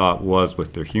series, I thought, was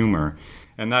with their humor.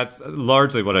 And that's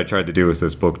largely what I tried to do with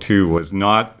this book, too, was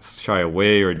not shy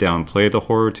away or downplay the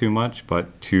horror too much,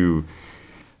 but to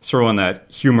throw in that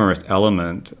humorous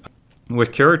element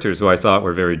with characters who I thought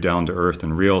were very down-to-earth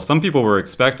and real. Some people were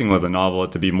expecting with the novel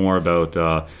it to be more about,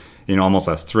 almost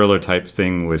a thriller-type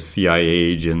thing with CIA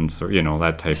agents or,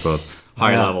 that type of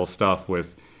high-level stuff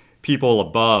with people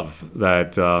above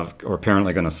that are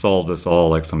apparently going to solve this all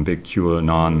like some big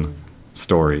QAnon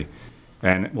story.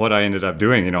 And what I ended up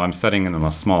doing, I'm setting in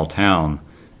a small town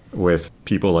with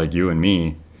people like you and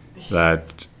me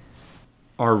that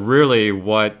are really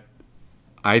what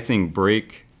I think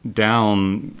break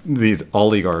down these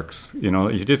oligarchs. You know,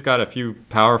 you just got a few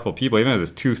powerful people, even if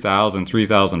it's 2,000,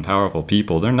 3,000 powerful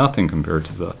people, they're nothing compared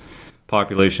to the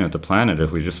population of the planet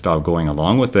if we just stop going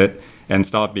along with it and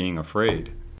stop being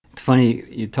afraid. It's funny,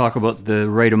 you talk about the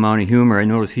right amount of humor. I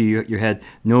noticed you had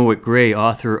Noah Gray,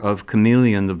 author of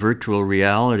Chameleon, the Virtual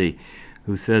Reality,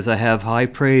 who says, I have high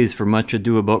praise for Much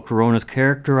Ado About Corona's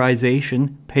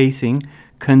characterization, pacing,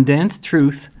 condensed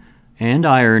truth, and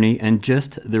irony, and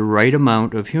just the right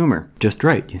amount of humor. Just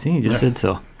right. You see, you just said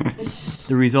so.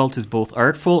 The result is both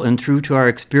artful and true to our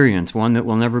experience, one that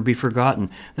will never be forgotten.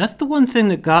 That's the one thing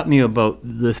that got me about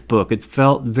this book. It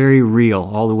felt very real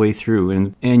all the way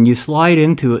through. And you slide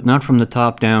into it not from the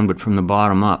top down, but from the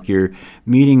bottom up. You're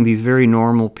meeting these very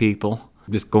normal people,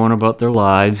 just going about their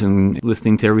lives and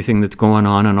listening to everything that's going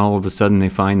on, and all of a sudden they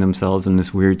find themselves in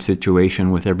this weird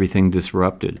situation with everything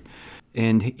disrupted.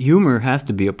 And humor has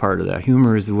to be a part of that.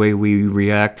 Humor is the way we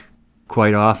react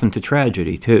quite often to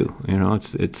tragedy, too. You know,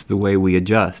 it's the way we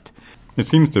adjust. It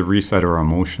seems to reset our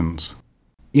emotions.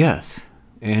 Yes,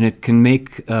 and it can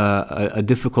make a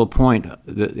difficult point,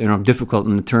 difficult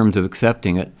in the terms of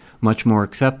accepting it, much more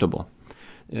acceptable.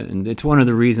 And it's one of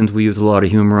the reasons we use a lot of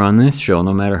humor on this show,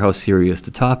 no matter how serious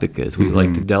the topic is. We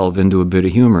like to delve into a bit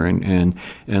of humor and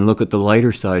look at the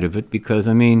lighter side of it because,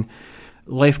 I mean,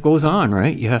 life goes on,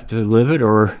 right? You have to live it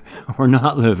or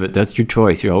not live it. That's your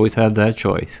choice. You always have that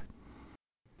choice.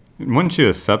 Once you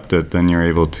accept it, then you're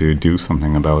able to do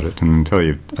something about it. And until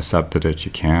you've accepted it,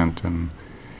 you can't. And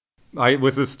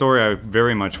with this story, I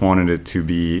very much wanted it to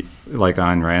be, like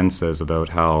Ayn Rand says, about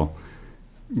how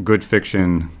good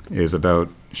fiction is about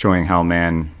showing how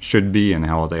man should be and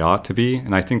how they ought to be.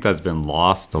 And I think that's been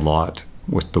lost a lot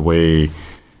with the way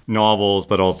novels,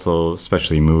 but also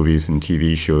especially movies and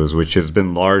TV shows, which has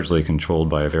been largely controlled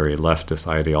by a very leftist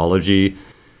ideology,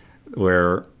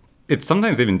 where it's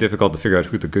sometimes even difficult to figure out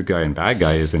who the good guy and bad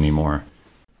guy is anymore.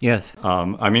 Yes.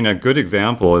 I mean, a good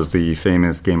example is the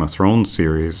famous Game of Thrones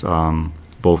series,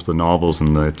 both the novels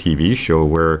and the TV show,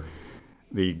 where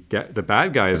the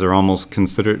bad guys are almost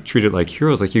treated like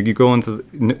heroes. Like you go into,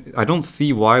 I don't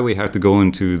see why we have to go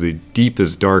into the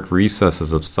deepest dark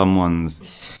recesses of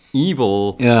someone's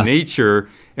evil nature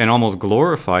and almost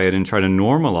glorify it and try to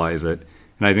normalize it.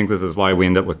 And I think this is why we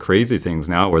end up with crazy things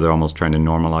now, where they're almost trying to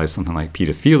normalize something like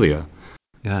pedophilia.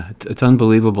 Yeah, it's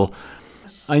unbelievable.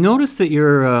 I noticed that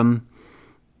you're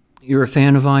a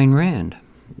fan of Ayn Rand.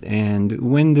 And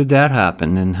when did that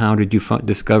happen? And how did you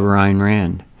discover Ayn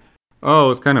Rand?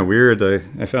 Oh, it's kind of weird.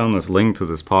 I found this link to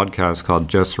this podcast called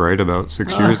Just Right about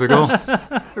 6 years ago.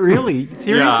 Really?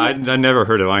 Seriously? Yeah, I'd never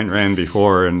heard of Ayn Rand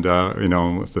before. And,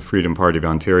 with the Freedom Party of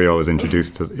Ontario, I was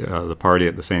introduced to the party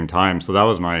at the same time. So that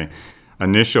was my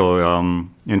initial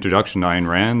introduction to Ayn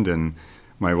Rand. And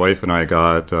my wife and I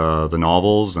got the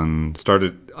novels and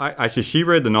started... Actually, she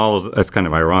read the novels. That's kind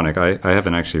of ironic. I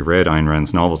haven't actually read Ayn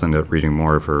Rand's novels. I ended up reading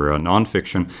more of her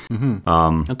nonfiction.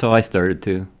 Mm-hmm. That's how I started,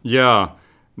 too. Yeah.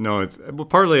 No, it's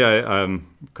partly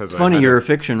because it's funny you're a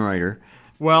fiction writer.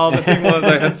 Well, the thing was,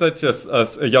 I had such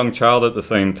a young child at the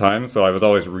same time, so I was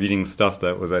always reading stuff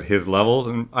that was at his level.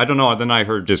 And I don't know. Then I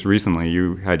heard just recently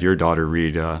you had your daughter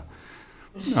read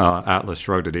Atlas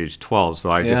Shrugged at age 12, so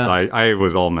I guess I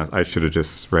was all I should have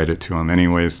just read it to him,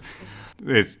 anyways.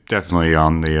 It's definitely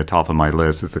on the top of my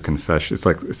list. It's a confession.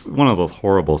 It's one of those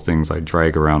horrible things I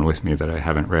drag around with me that I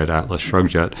haven't read Atlas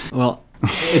Shrugged yet. Well.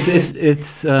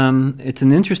 It's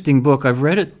an interesting book. I've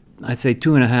read it, I'd say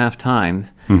 2.5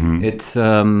 times. Mm-hmm. It's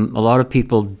a lot of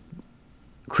people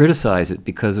criticize it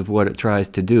because of what it tries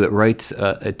to do.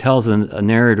 It tells a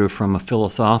narrative from a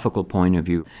philosophical point of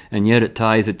view, and yet it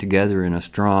ties it together in a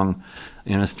strong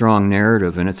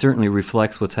narrative, and it certainly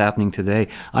reflects what's happening today.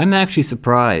 I'm actually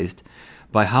surprised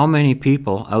by how many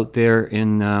people out there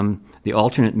in the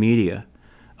alternate media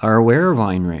are aware of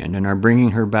Ayn Rand and are bringing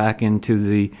her back into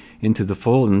the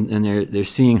fold, and they're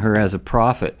seeing her as a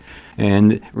prophet.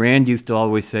 And Rand used to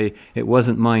always say, it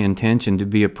wasn't my intention to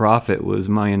be a prophet, it was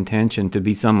my intention to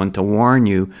be someone to warn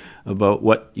you about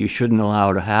what you shouldn't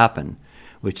allow to happen,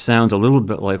 which sounds a little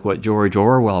bit like what George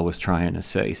Orwell was trying to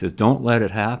say. He says, don't let it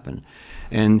happen.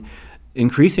 And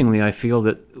increasingly I feel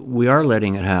that we are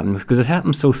letting it happen because it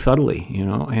happens so subtly,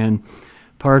 and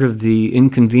part of the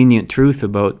inconvenient truth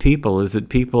about people is that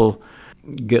people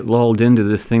get lulled into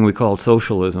this thing we call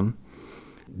socialism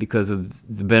because of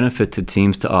the benefits it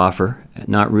seems to offer,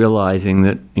 not realizing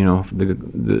that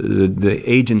the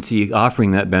agency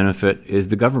offering that benefit is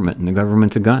the government, and the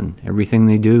government's a gun. Everything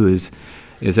they do is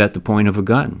at the point of a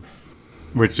gun.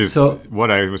 Which is what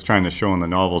I was trying to show in the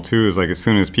novel too. Is like as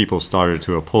soon as people started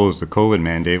to oppose the COVID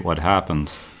mandate, what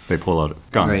happens? they pull out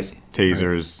guns, Right.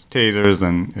 tasers,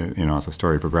 and as the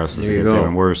story progresses, There it you gets go.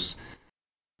 even worse.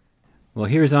 Well,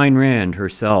 here's Ayn Rand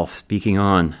herself speaking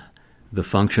on the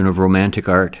function of romantic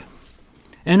art.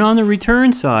 And on the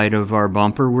return side of our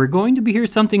bumper, we're going to hear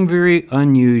something very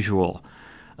unusual.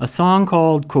 A song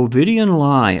called Covidian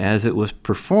Lie, as it was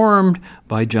performed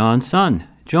by John's son,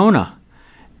 Jonah.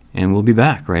 And we'll be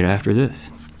back right after this.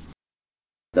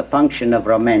 The function of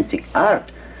romantic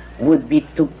art would be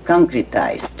to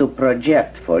concretize, to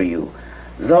project for you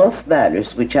those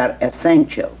values which are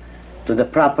essential to the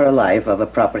proper life of a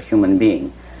proper human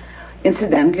being.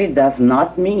 Incidentally, it does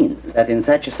not mean that in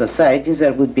such a society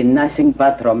there would be nothing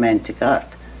but romantic art.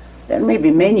 There may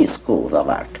be many schools of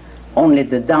art. Only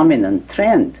the dominant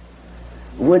trend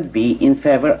would be in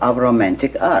favor of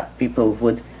romantic art. People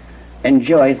would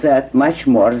enjoy that much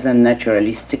more than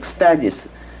naturalistic studies,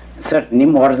 certainly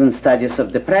more than studies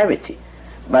of depravity.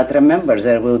 But remember,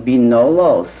 there will be no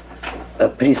laws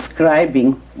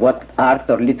prescribing what art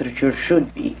or literature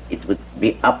should be. It would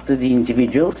be up to the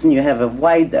individuals, and you have a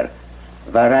wider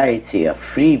variety of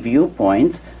free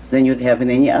viewpoints than you'd have in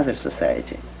any other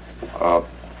society.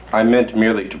 I meant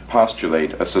merely to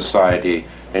postulate a society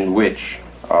in which,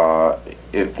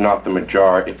 if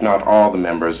not all the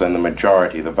members, then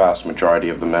the vast majority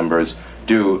of the members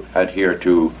do adhere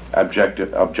to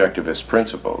objectivist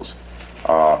principles.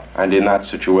 And in that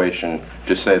situation,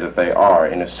 to say that they are,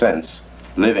 in a sense,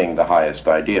 living the highest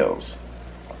ideals,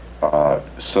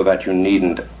 so that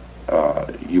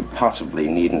you possibly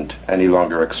needn't any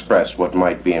longer express what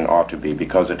might be and ought to be,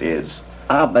 because it is.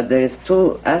 But there is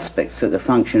two aspects to the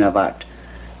function of art.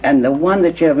 And the one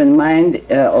that you have in mind,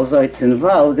 although it's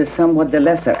involved, is somewhat the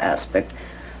lesser aspect,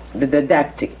 the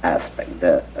didactic aspect,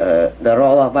 the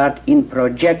role of art in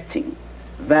projecting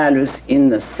values in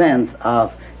the sense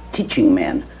of teaching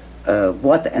men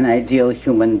what an ideal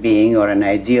human being or an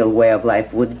ideal way of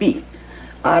life would be.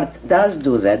 Art does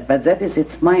do that, but that is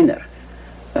its minor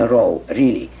role,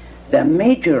 really. The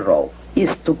major role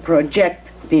is to project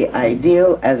the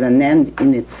ideal as an end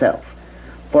in itself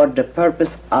for the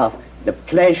purpose of the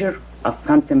pleasure of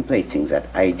contemplating that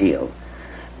ideal.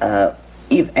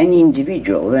 If any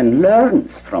individual then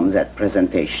learns from that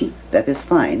presentation, that is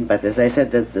fine, but as I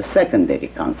said, that's the secondary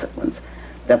consequence.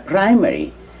 The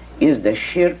primary is the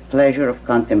sheer pleasure of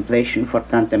contemplation for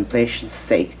contemplation's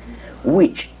sake,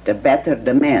 which, the better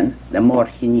the man, the more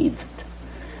he needs it.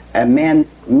 A man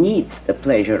needs the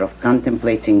pleasure of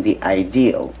contemplating the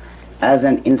ideal as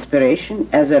an inspiration,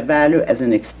 as a value, as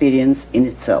an experience in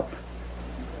itself.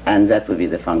 And that would be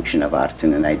the function of art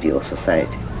in an ideal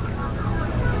society.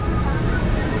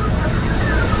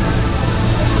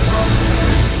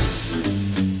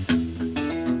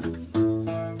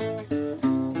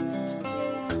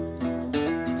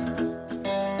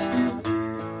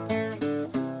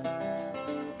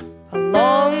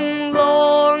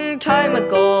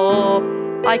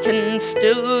 I can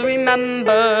still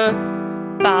remember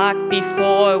back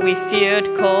before we feared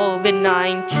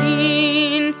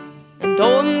COVID-19, and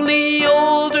only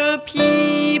older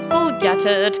people get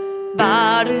it.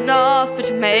 Bad enough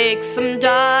it makes them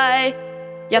die.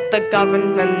 Yet the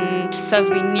government says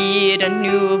we need a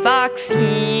new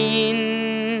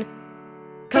vaccine,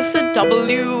 'cause the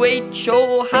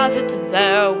WHO has it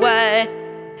their way,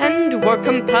 and we're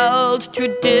compelled to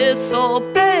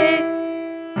disobey.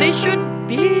 They should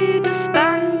be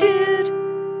disbanded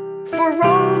for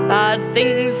all bad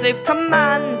things they've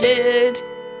commanded.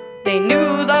 They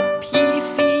knew the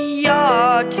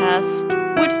PCR test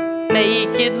would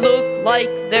make it look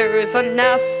like there's a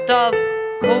nest of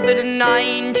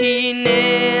COVID-19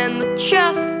 in the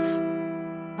chests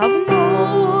of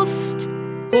most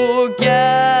who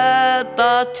get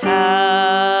the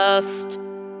test.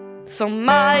 So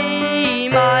my,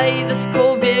 this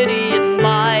COVIDian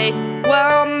lie.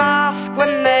 Wear a mask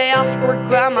when they ask where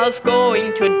grandma's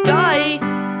going to die.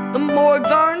 The morgues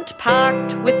aren't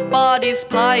packed with bodies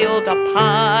piled up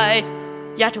high.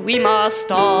 Yet we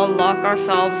must all lock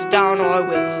ourselves down or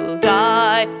we'll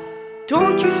die.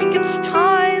 Don't you think it's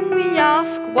time we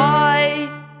ask why?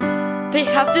 They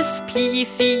have this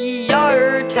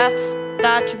PCR test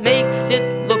that makes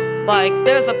it look like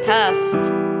there's a pest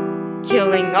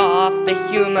killing off the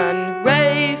human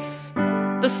race.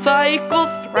 The cycle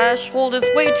threshold is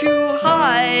way too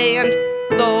high, and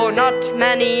though not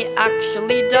many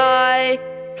actually die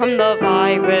from the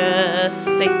virus,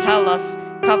 they tell us,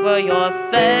 cover your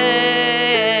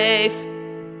face.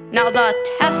 Now the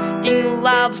testing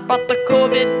labs brought the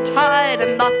COVID tide,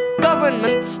 and the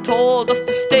government's told us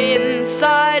to stay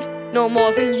inside. No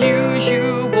more than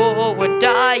usual, we're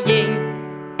dying,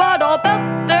 but I'll bet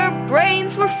their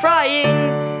brains were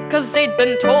frying, 'cause they'd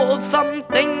been told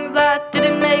something that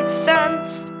didn't make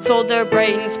sense. So their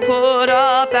brains put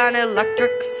up an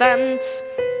electric fence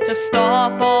to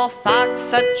stop all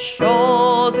facts that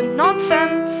show the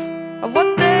nonsense of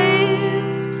what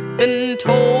they've been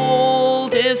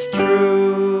told is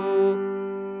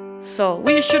true. So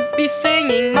we should be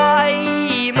singing my,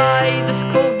 this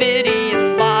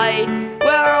COVIDian lie.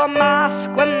 Wear a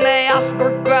mask when they ask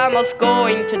where grandma's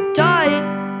going to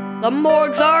die. The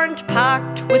morgues aren't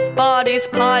packed with bodies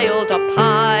piled up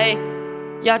high,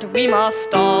 yet we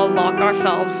must all lock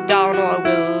ourselves down or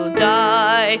we'll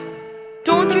die.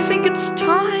 Don't you think it's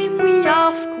time we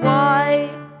ask why?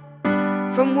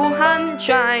 From Wuhan,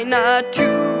 China to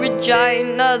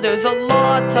Regina, there's a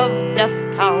lot of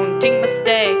death-counting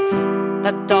mistakes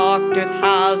that doctors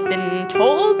have been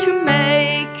told to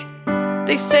make.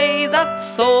 They say that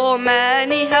so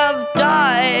many have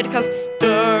died 'cause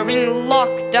during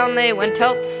lockdown they went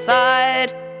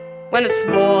outside, when it's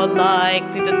more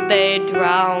likely that they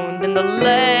drowned in the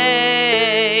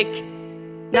lake.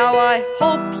 Now I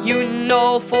hope you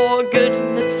know, for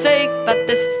goodness sake, that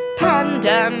this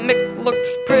pandemic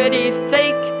looks pretty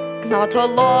fake. Not a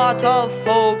lot of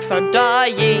folks are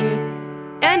dying,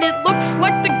 and it looks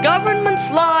like the government's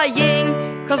lying.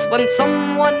 'Cause when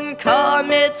someone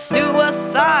commits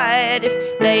suicide, if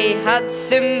they had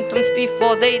symptoms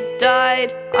before they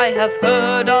died, I have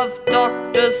heard of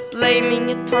doctors blaming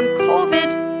it on COVID.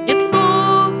 It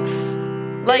looks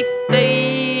like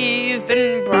they've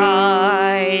been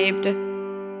bribed.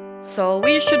 So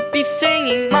we should be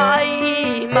singing my,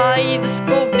 this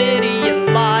COVIDian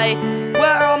lie.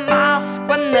 Wear a mask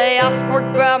when they ask where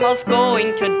grandma's going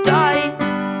to die.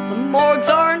 The morgues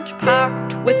aren't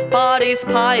packed with bodies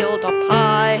piled up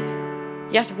high,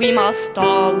 yet we must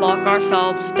all lock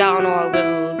ourselves down or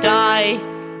we'll die.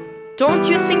 Don't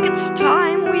you think it's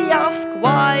time we ask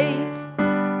why?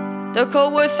 They're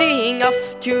coercing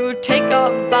us to take a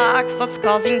vax that's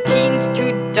causing teens to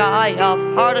die of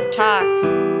heart attacks.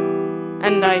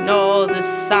 And I know this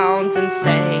sounds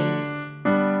insane,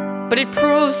 but it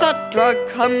proves that drug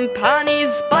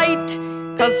companies bite,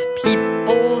 'cause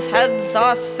people's heads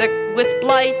are sick with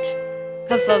blight,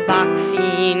 'cause the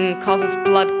vaccine causes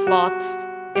blood clots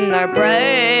in their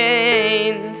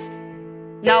brains.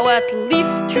 Now at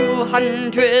least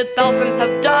 200,000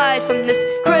 have died from this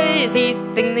crazy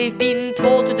thing they've been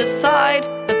told to decide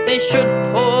that they should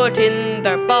put in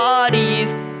their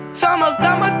bodies. Some of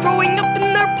them are throwing up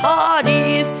in their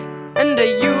potties, and a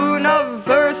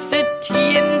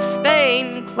university in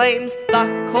Spain claims that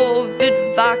COVID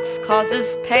vax causes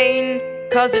pain,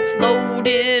 'cause it's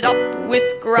loaded up with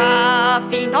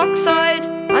graphene oxide,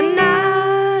 a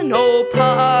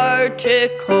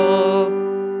nanoparticle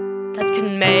that can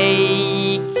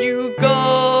make you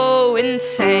go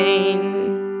insane.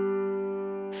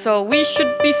 So we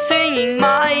should be singing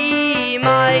my,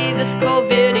 this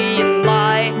COVIDian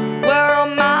lie. Wear a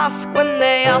mask when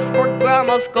they ask where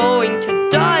grandma's going to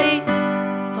die.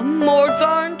 The morgues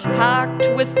aren't packed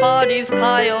with bodies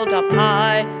piled up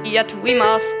high, yet we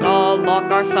must all lock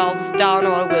ourselves down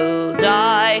or we'll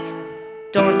die.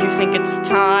 Don't you think it's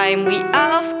time we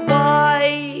ask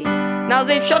why? Now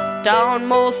they've shut down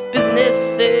most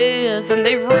businesses, and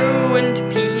they've ruined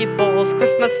people's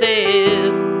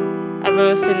Christmases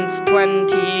ever since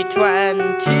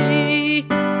 2020.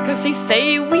 'Cause they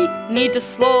say we need to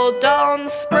slow down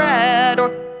the spread,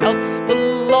 or else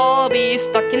we'll all be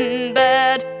stuck in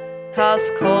bed.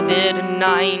 'Cause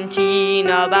COVID-19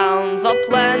 abounds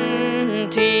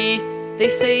aplenty. They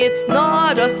say it's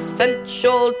not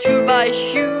essential to buy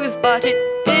shoes, but it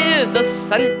is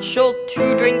essential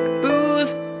to drink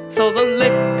booze. So the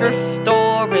liquor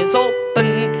store is open,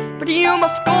 but you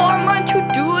must go online to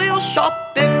do your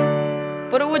shopping.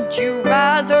 But would you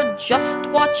rather just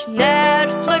watch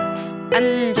Netflix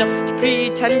and just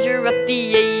pretend you're at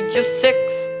the age of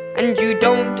 6, and you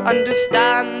don't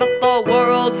understand that the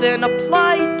world's in a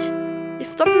plight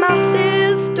if the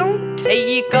masses don't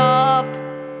take up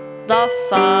the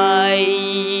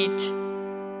fight?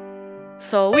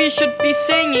 So we should be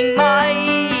singing my,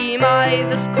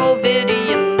 this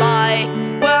COVIDian lie.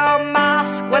 Wear a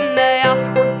mask when they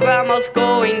ask where grandma's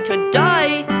going to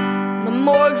die. The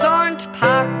morgues aren't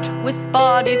packed with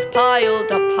bodies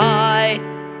piled up high,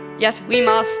 yet we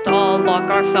must all lock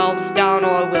ourselves down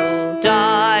or we'll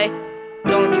die.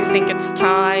 Don't you think it's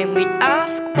time we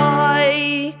ask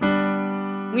why?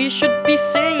 We should be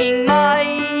singing my,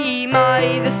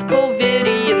 this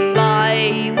COVIDian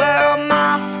lie. Wear a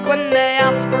mask when they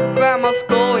ask where grandma's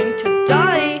going to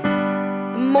die.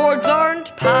 The morgues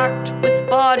aren't packed with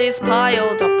bodies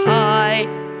piled up high,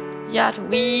 Yet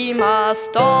we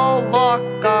must all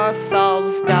lock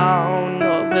ourselves down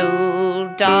or we'll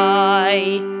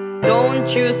die.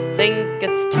 Don't you think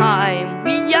it's time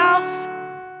we ask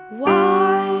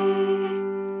why?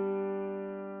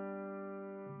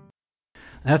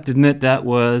 I have to admit that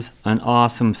was an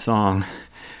awesome song.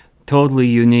 Totally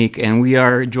unique. And we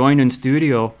are joined in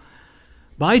studio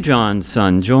by John's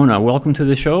son, Jonah. Welcome to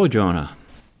the show, Jonah.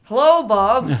 Hello,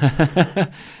 Bob.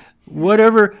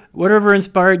 Whatever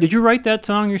inspired. Did you write that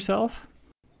song yourself?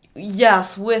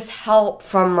 Yes, with help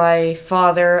from my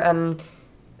father and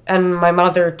my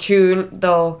mother too.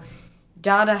 Though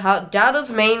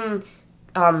Dada's main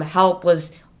help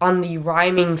was on the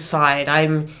rhyming side.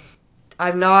 I'm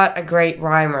not a great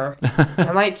rhymer.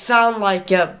 I might sound like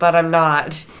it, but I'm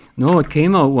not. No, it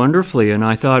came out wonderfully, and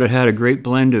I thought it had a great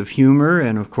blend of humor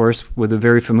and, of course, with a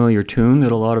very familiar tune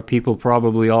that a lot of people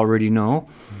probably already know.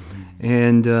 Mm-hmm.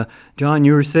 And, John,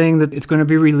 you were saying that it's going to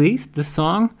be released, this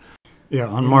song? Yeah,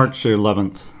 on March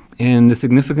 11th. And the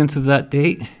significance of that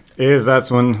date? That's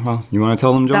when, well, you want to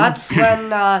tell them, John? That's when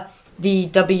the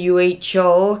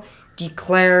WHO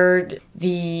declared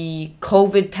the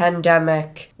COVID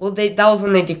pandemic. Well, that was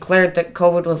when they declared that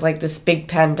COVID was like this big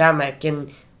pandemic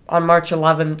on March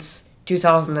 11th,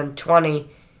 2020.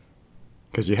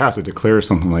 Because you have to declare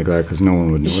something like that because no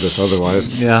one would notice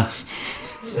otherwise. Yeah.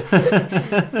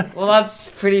 Well, that's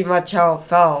pretty much how it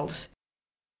felt.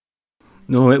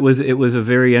 No, it was a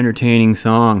very entertaining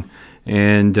song.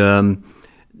 And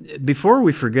before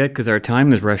we forget, because our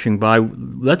time is rushing by,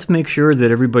 let's make sure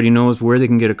that everybody knows where they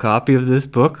can get a copy of this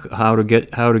book, how to get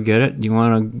it. Do you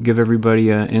want to give everybody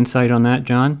an insight on that,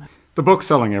 John? The book's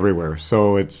selling everywhere,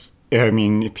 so if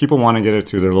people want to get it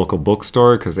through their local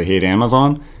bookstore because they hate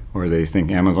Amazon, or they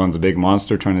think Amazon's a big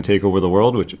monster trying to take over the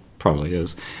world, which it probably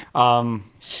is,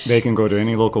 they can go to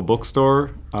any local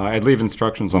bookstore. I'd leave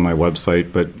instructions on my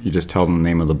website, but you just tell them the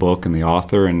name of the book and the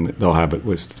author, and they'll have it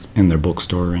in their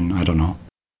bookstore, and I don't know.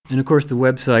 And, of course, the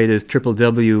website is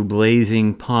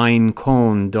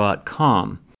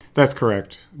www.blazingpinecone.com. That's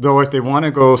correct. Though if they want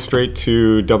to go straight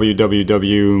to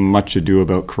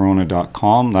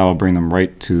www.muchadoaboutcorona.com, that will bring them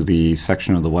right to the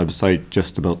section of the website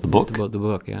just about the book. Just about the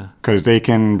book, yeah. Because they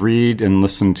can read and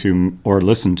listen to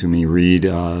me read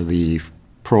the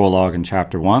prologue in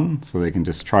Chapter 1, so they can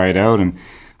just try it out. And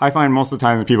I find most of the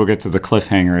time when people get to the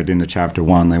cliffhanger at the end of Chapter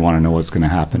 1, they want to know what's going to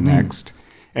happen next.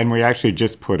 And we actually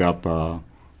just put up a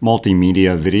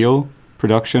multimedia video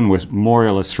production with more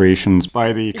illustrations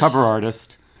by the cover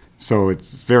artist. So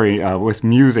it's very, with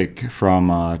music from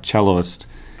a celloist.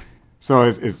 So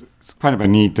it's kind of a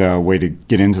neat way to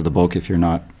get into the book if you're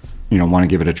not, want to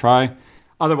give it a try.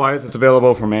 Otherwise, it's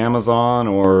available from Amazon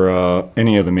or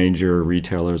any of the major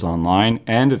retailers online.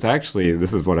 And it's actually,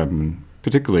 this is what I'm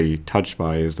particularly touched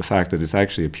by, is the fact that it's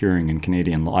actually appearing in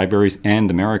Canadian libraries and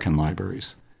American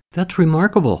libraries. That's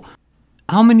remarkable.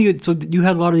 So you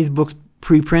had a lot of these books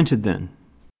pre-printed then?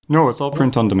 No, it's all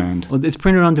print on demand. Well, it's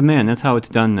printed on demand. That's how it's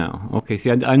done now. Okay, see,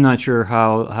 I'm not sure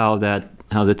how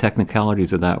the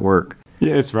technicalities of that work.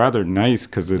 Yeah, it's rather nice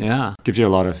because it gives you a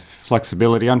lot of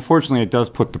flexibility. Unfortunately, it does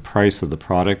put the price of the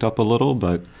product up a little,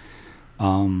 but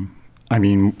when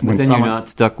you're not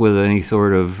stuck with any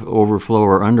sort of overflow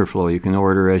or underflow. You can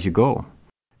order as you go.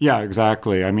 Yeah,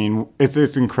 exactly.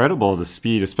 It's incredible, the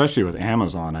speed, especially with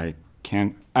Amazon.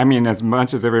 As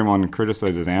much as everyone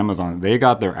criticizes Amazon, they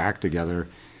got their act together.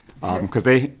 Because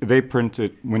they print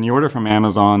it, when you order from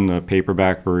Amazon, the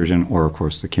paperback version, or of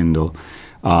course the Kindle,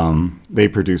 they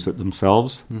produce it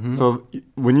themselves. Mm-hmm. So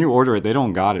when you order it, they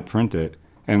don't got it, print it.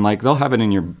 And they'll have it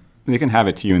they can have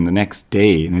it to you in the next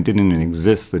day, and it didn't even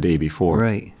exist the day before.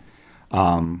 Right.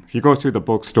 If you go through the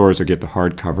bookstores or get the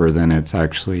hardcover, then it's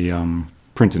actually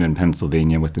printed in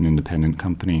Pennsylvania with an independent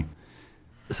company.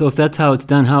 So if that's how it's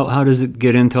done, how does it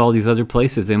get into all these other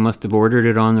places? They must have ordered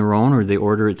it on their own, or they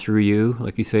order it through you?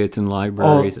 Like you say, it's in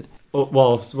libraries.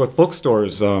 Well, with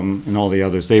bookstores and all the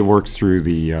others, they work through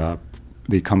the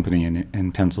company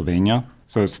in Pennsylvania.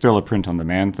 So it's still a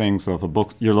print-on-demand thing. So if you go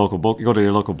to your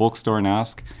local bookstore and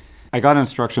ask. I got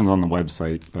instructions on the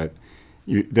website, but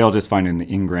they'll just find it in the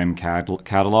Ingram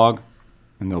catalog,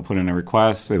 and they'll put in a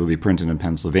request. It will be printed in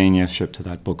Pennsylvania, shipped to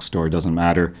that bookstore. It doesn't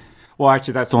matter. Well,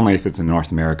 actually, that's only if it's in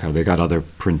North America. They got other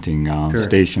printing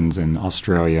stations in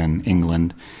Australia and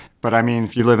England. But,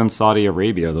 if you live in Saudi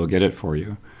Arabia, they'll get it for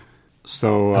you.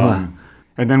 So,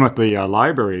 and then with the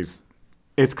libraries,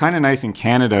 it's kind of nice in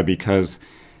Canada because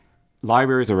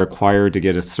libraries are required to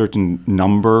get a certain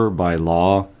number by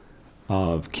law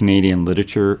of Canadian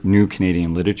literature, new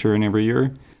Canadian literature in every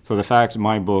year. So the fact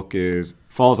my book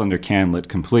falls under CanLit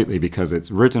completely because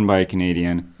it's written by a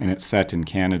Canadian and it's set in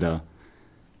Canada.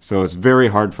 So it's very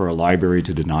hard for a library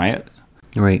to deny it.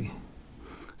 Right.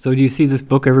 So do you see this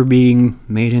book ever being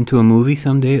made into a movie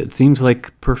someday? It seems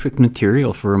like perfect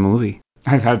material for a movie.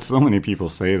 I've had so many people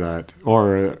say that,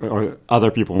 or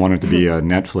other people want it to be a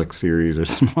Netflix series or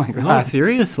something like that. No,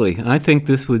 seriously. I think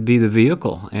this would be the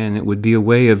vehicle, and it would be a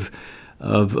way of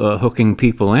hooking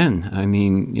people in. I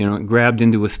mean, grabbed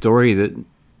into a story that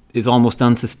is almost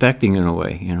unsuspecting in a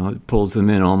way. It pulls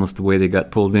them in almost the way they got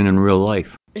pulled in real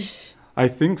life. I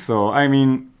think so. I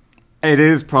mean, it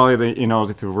is probably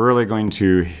if you're really going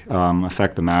to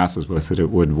affect the masses with it, it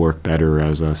would work better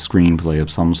as a screenplay of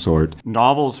some sort.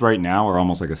 Novels right now are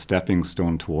almost like a stepping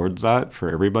stone towards that for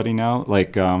everybody now.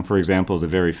 Like, for example, the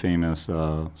very famous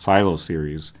Silo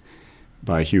series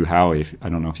by Hugh Howey. I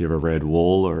don't know if you ever read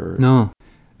Wool or... No.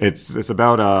 It's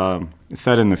about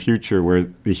set in the future where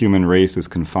the human race is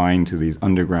confined to these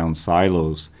underground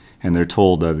silos, and they're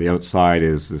told that the outside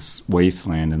is this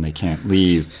wasteland and they can't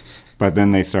leave. But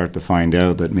then they start to find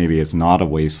out that maybe it's not a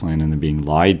wasteland and they're being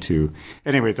lied to.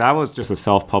 Anyway, that was just a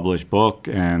self-published book,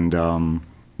 and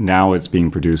now it's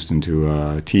being produced into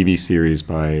a TV series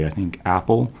by, I think,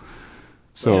 Apple.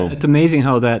 So it's amazing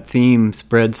how that theme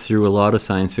spreads through a lot of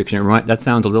science fiction. That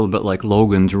sounds a little bit like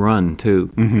Logan's Run, too,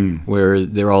 where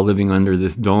they're all living under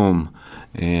this dome,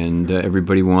 and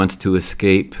everybody wants to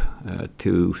escape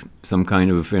to some kind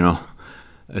of,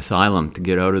 asylum to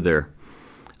get out of there.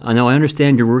 Now, I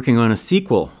understand you're working on a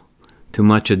sequel to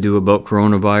Much Ado About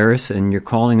Coronavirus, and you're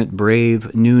calling it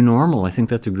Brave New Normal. I think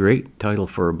that's a great title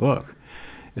for a book.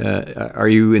 Are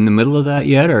you in the middle of that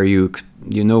yet? Are you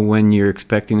when you're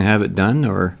expecting to have it done,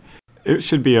 or? It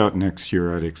should be out next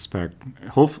year, I'd expect.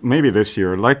 Maybe this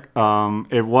year.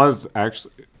 It was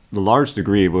actually, the large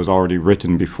degree was already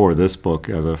written before this book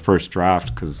as a first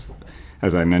draft, because,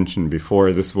 as I mentioned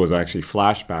before, this was actually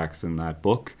flashbacks in that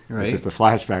book. Right. It's just the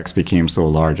flashbacks became so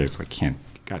large, it's like, can't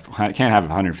have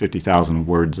 150,000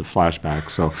 words of flashbacks,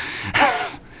 so...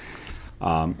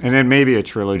 and it may be a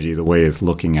trilogy, the way it's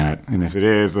looking at. And if it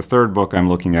is, the third book I'm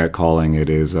looking at calling it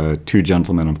is Two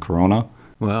Gentlemen of Corona.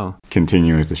 Wow.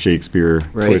 Continuing the Shakespeare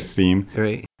twist theme.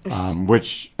 Right.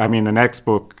 Which, I mean, the next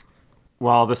book,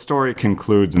 the story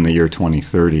concludes in the year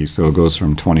 2030, so it goes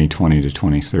from 2020 to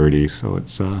 2030, so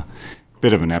it's a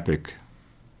bit of an epic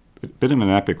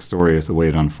story as the way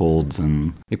it unfolds.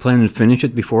 And you planning to finish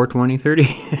it before 2030?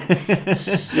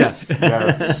 Yes.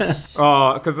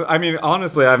 Because I mean,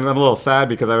 honestly, I'm a little sad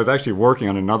because I was actually working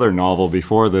on another novel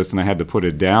before this, and I had to put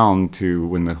it down to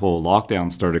when the whole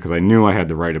lockdown started because I knew I had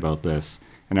to write about this,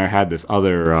 and I had this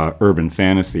other urban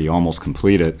fantasy almost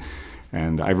completed,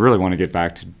 and I really want to get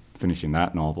back to finishing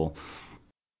that novel.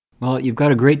 Well, you've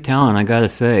got a great talent, I got to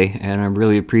say, and I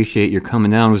really appreciate your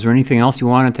coming down. Was there anything else you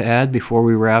wanted to add before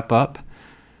we wrap up?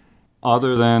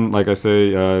 Other than, like I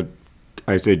say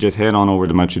just head on over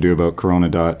to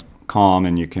muchadoaboutcorona.com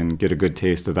and you can get a good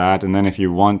taste of that. And then if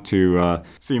you want to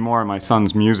see more of my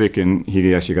son's music, and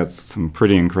he actually got some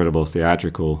pretty incredible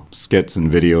theatrical skits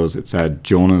and videos, it's at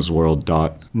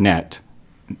jonasworld.net,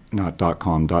 not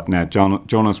 .com, .net,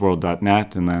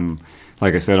 jonasworld.net, and then...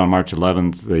 Like I said, on March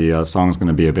 11th, the song's going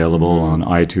to be available on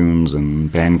iTunes and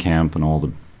Bandcamp and all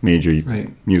the major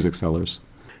music sellers.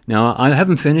 Now, I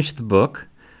haven't finished the book.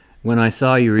 When I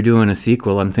saw you were doing a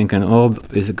sequel, I'm thinking,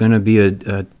 is it going to be a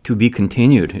to be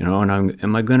continued? And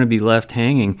am I going to be left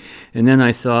hanging? And then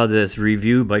I saw this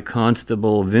review by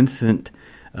Constable Vincent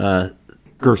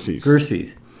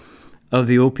Gerses of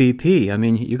the OPP. I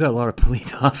mean, you got a lot of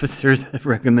police officers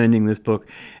recommending this book,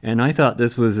 and I thought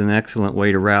this was an excellent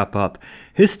way to wrap up.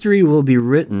 History will be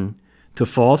written to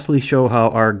falsely show how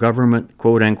our government,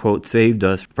 quote-unquote, saved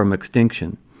us from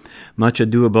extinction. Much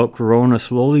Ado About Corona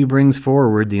slowly brings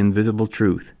forward the invisible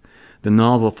truth. The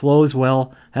novel flows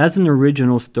well, has an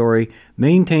original story,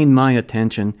 maintained my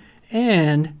attention,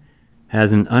 and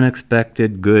has an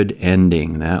unexpected good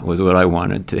ending. That was what I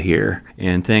wanted to hear.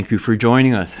 And thank you for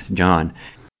joining us, John.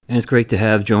 And it's great to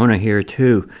have Jonah here,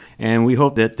 too. And we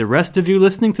hope that the rest of you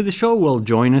listening to the show will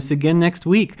join us again next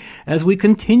week as we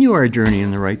continue our journey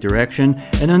in the right direction.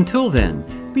 And until then,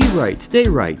 be right, stay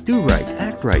right, do right,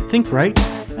 act right, think right,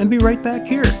 and be right back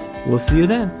here. We'll see you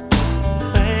then.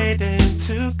 Fade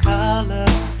into color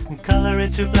and color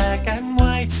into black and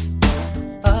white.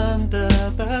 Under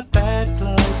the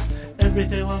bedclothes,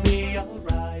 everything will be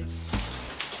alright.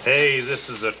 Hey, this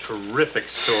is a terrific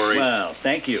story. Well,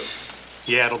 thank you.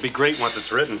 Yeah, it'll be great once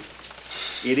it's written.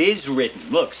 It is written.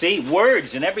 Look, see,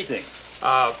 words and everything.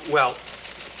 Well,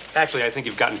 actually, I think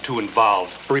you've gotten too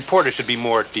involved. A reporter should be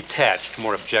more detached,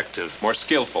 more objective. More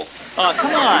skillful. Oh,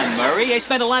 come on, Murray. I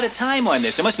spent a lot of time on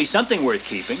this. There must be something worth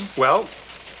keeping. Well,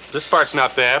 This part's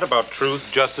not bad, about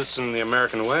truth, justice, and the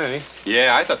American way.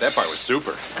 Yeah, I thought that part was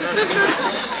super.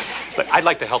 Look, I'd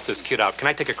like to help this kid out. Can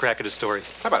I take a crack at his story?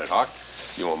 How about it, Hawk?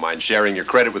 You won't mind sharing your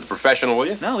credit with a professional, will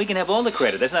you? No, he can have all the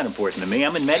credit. That's not important to me.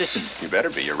 I'm in medicine. You better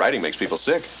be. Your writing makes people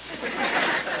sick.